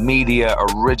 21 Media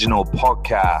original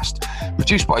podcast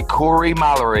produced by Corey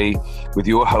Mallory with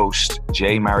your host,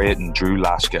 Jay Marriott and Drew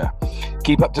Lasker.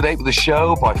 Keep up to date with the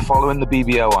show by following the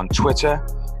BBO on Twitter,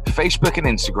 Facebook and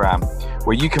Instagram,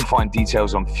 where you can find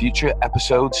details on future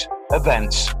episodes,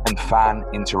 events, and fan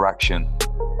interaction.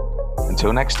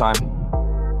 Until next time.